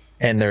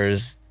 And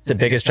there's the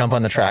biggest jump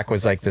on the track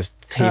was like this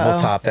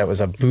tabletop that was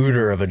a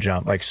booter of a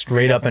jump, like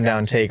straight up and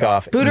down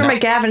takeoff. Booter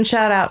McGavin,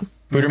 shout out.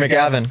 Booter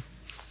McGavin.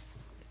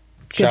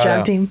 Good Shout job,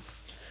 out. team.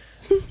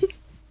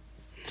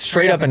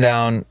 Straight up and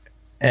down.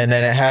 And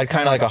then it had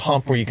kind of like a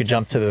hump where you could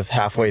jump to the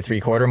halfway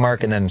 3/4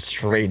 mark and then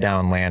straight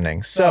down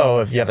landing. So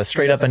if you have a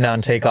straight up and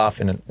down takeoff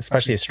and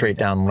especially a straight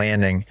down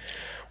landing,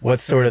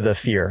 what's sort of the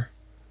fear?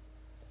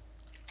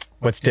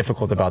 What's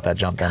difficult about that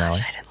jump then, Ellie?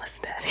 I didn't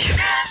listen to any of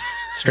that.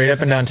 Straight up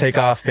and down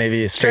takeoff,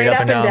 maybe straight up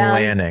and down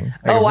landing.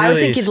 Like Oh, a I would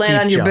really think you'd land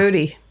steep on your jump.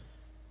 booty.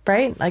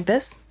 Right? Like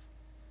this?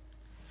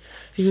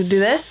 You would do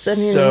this? And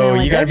So land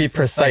like you got to this? be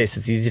precise.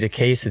 It's easy to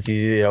case. It's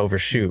easy to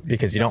overshoot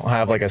because you don't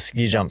have like a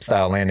ski jump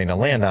style landing to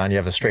land on. You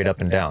have a straight up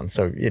and down.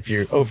 So if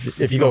you go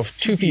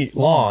 2 feet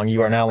long,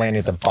 you are now landing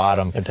at the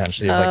bottom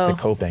potentially of like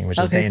the coping, which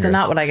is Okay, dangerous. so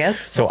not what I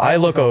guessed. So I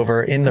look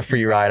over in the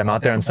free ride. I'm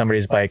out there on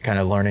somebody's bike, kind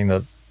of learning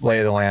the lay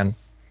of the land.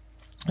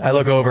 I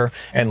look over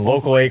and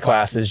local A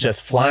class is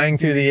just flying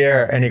through the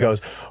air and he goes,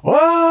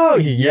 whoa,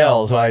 he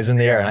yells while he's in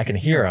the air and I can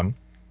hear him.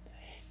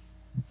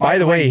 By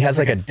the way, he has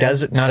like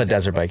not a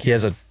desert bike. He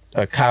has a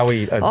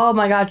Cowie, Oh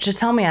my God, just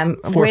tell me. I'm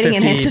waiting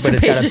in 450, anticipation.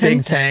 but it's got a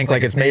big tank.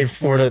 Like it's made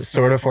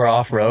for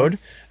off-road.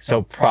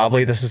 So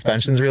probably the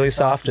suspension's really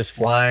soft, just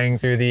flying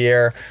through the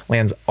air,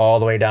 lands all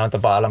the way down at the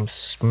bottom,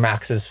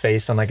 smacks his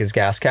face on like his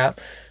gas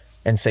cap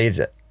and saves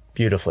it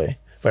beautifully.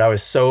 But I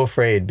was so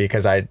afraid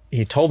because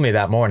he told me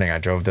that morning, I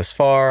drove this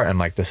far. And I'm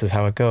like, this is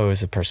how it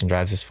goes. The person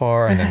drives this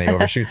far and then they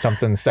overshoot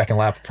something second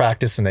lap of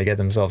practice and they get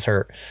themselves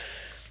hurt.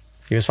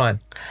 He was fine.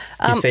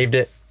 He saved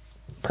it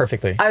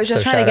perfectly. I was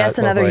just So trying to shout guess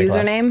out another local A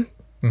class. username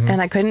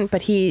and I couldn't,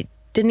 but he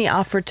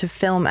offer to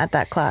film at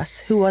that class.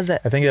 Who was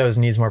it? I think that was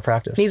needs more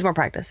practice. Needs more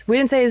practice. We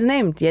didn't say his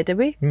name yet, did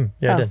we? Yeah,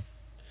 Oh. I did.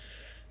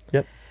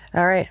 Yep.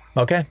 All right.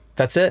 Okay,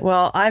 that's it.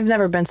 Well, I've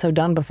never been so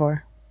done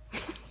before.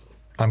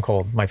 I'm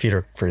cold. My feet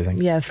are freezing.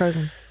 Yeah,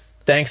 frozen.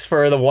 Thanks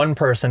for the one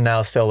person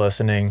now still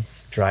listening,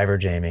 Driver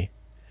Jamie.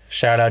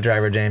 Shout out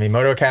Driver Jamie.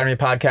 Moto Academy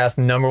podcast,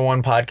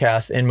 #1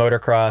 podcast in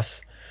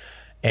motocross.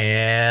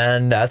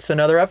 And that's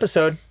another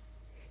episode.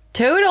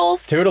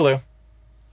 Toodles. Toodaloo.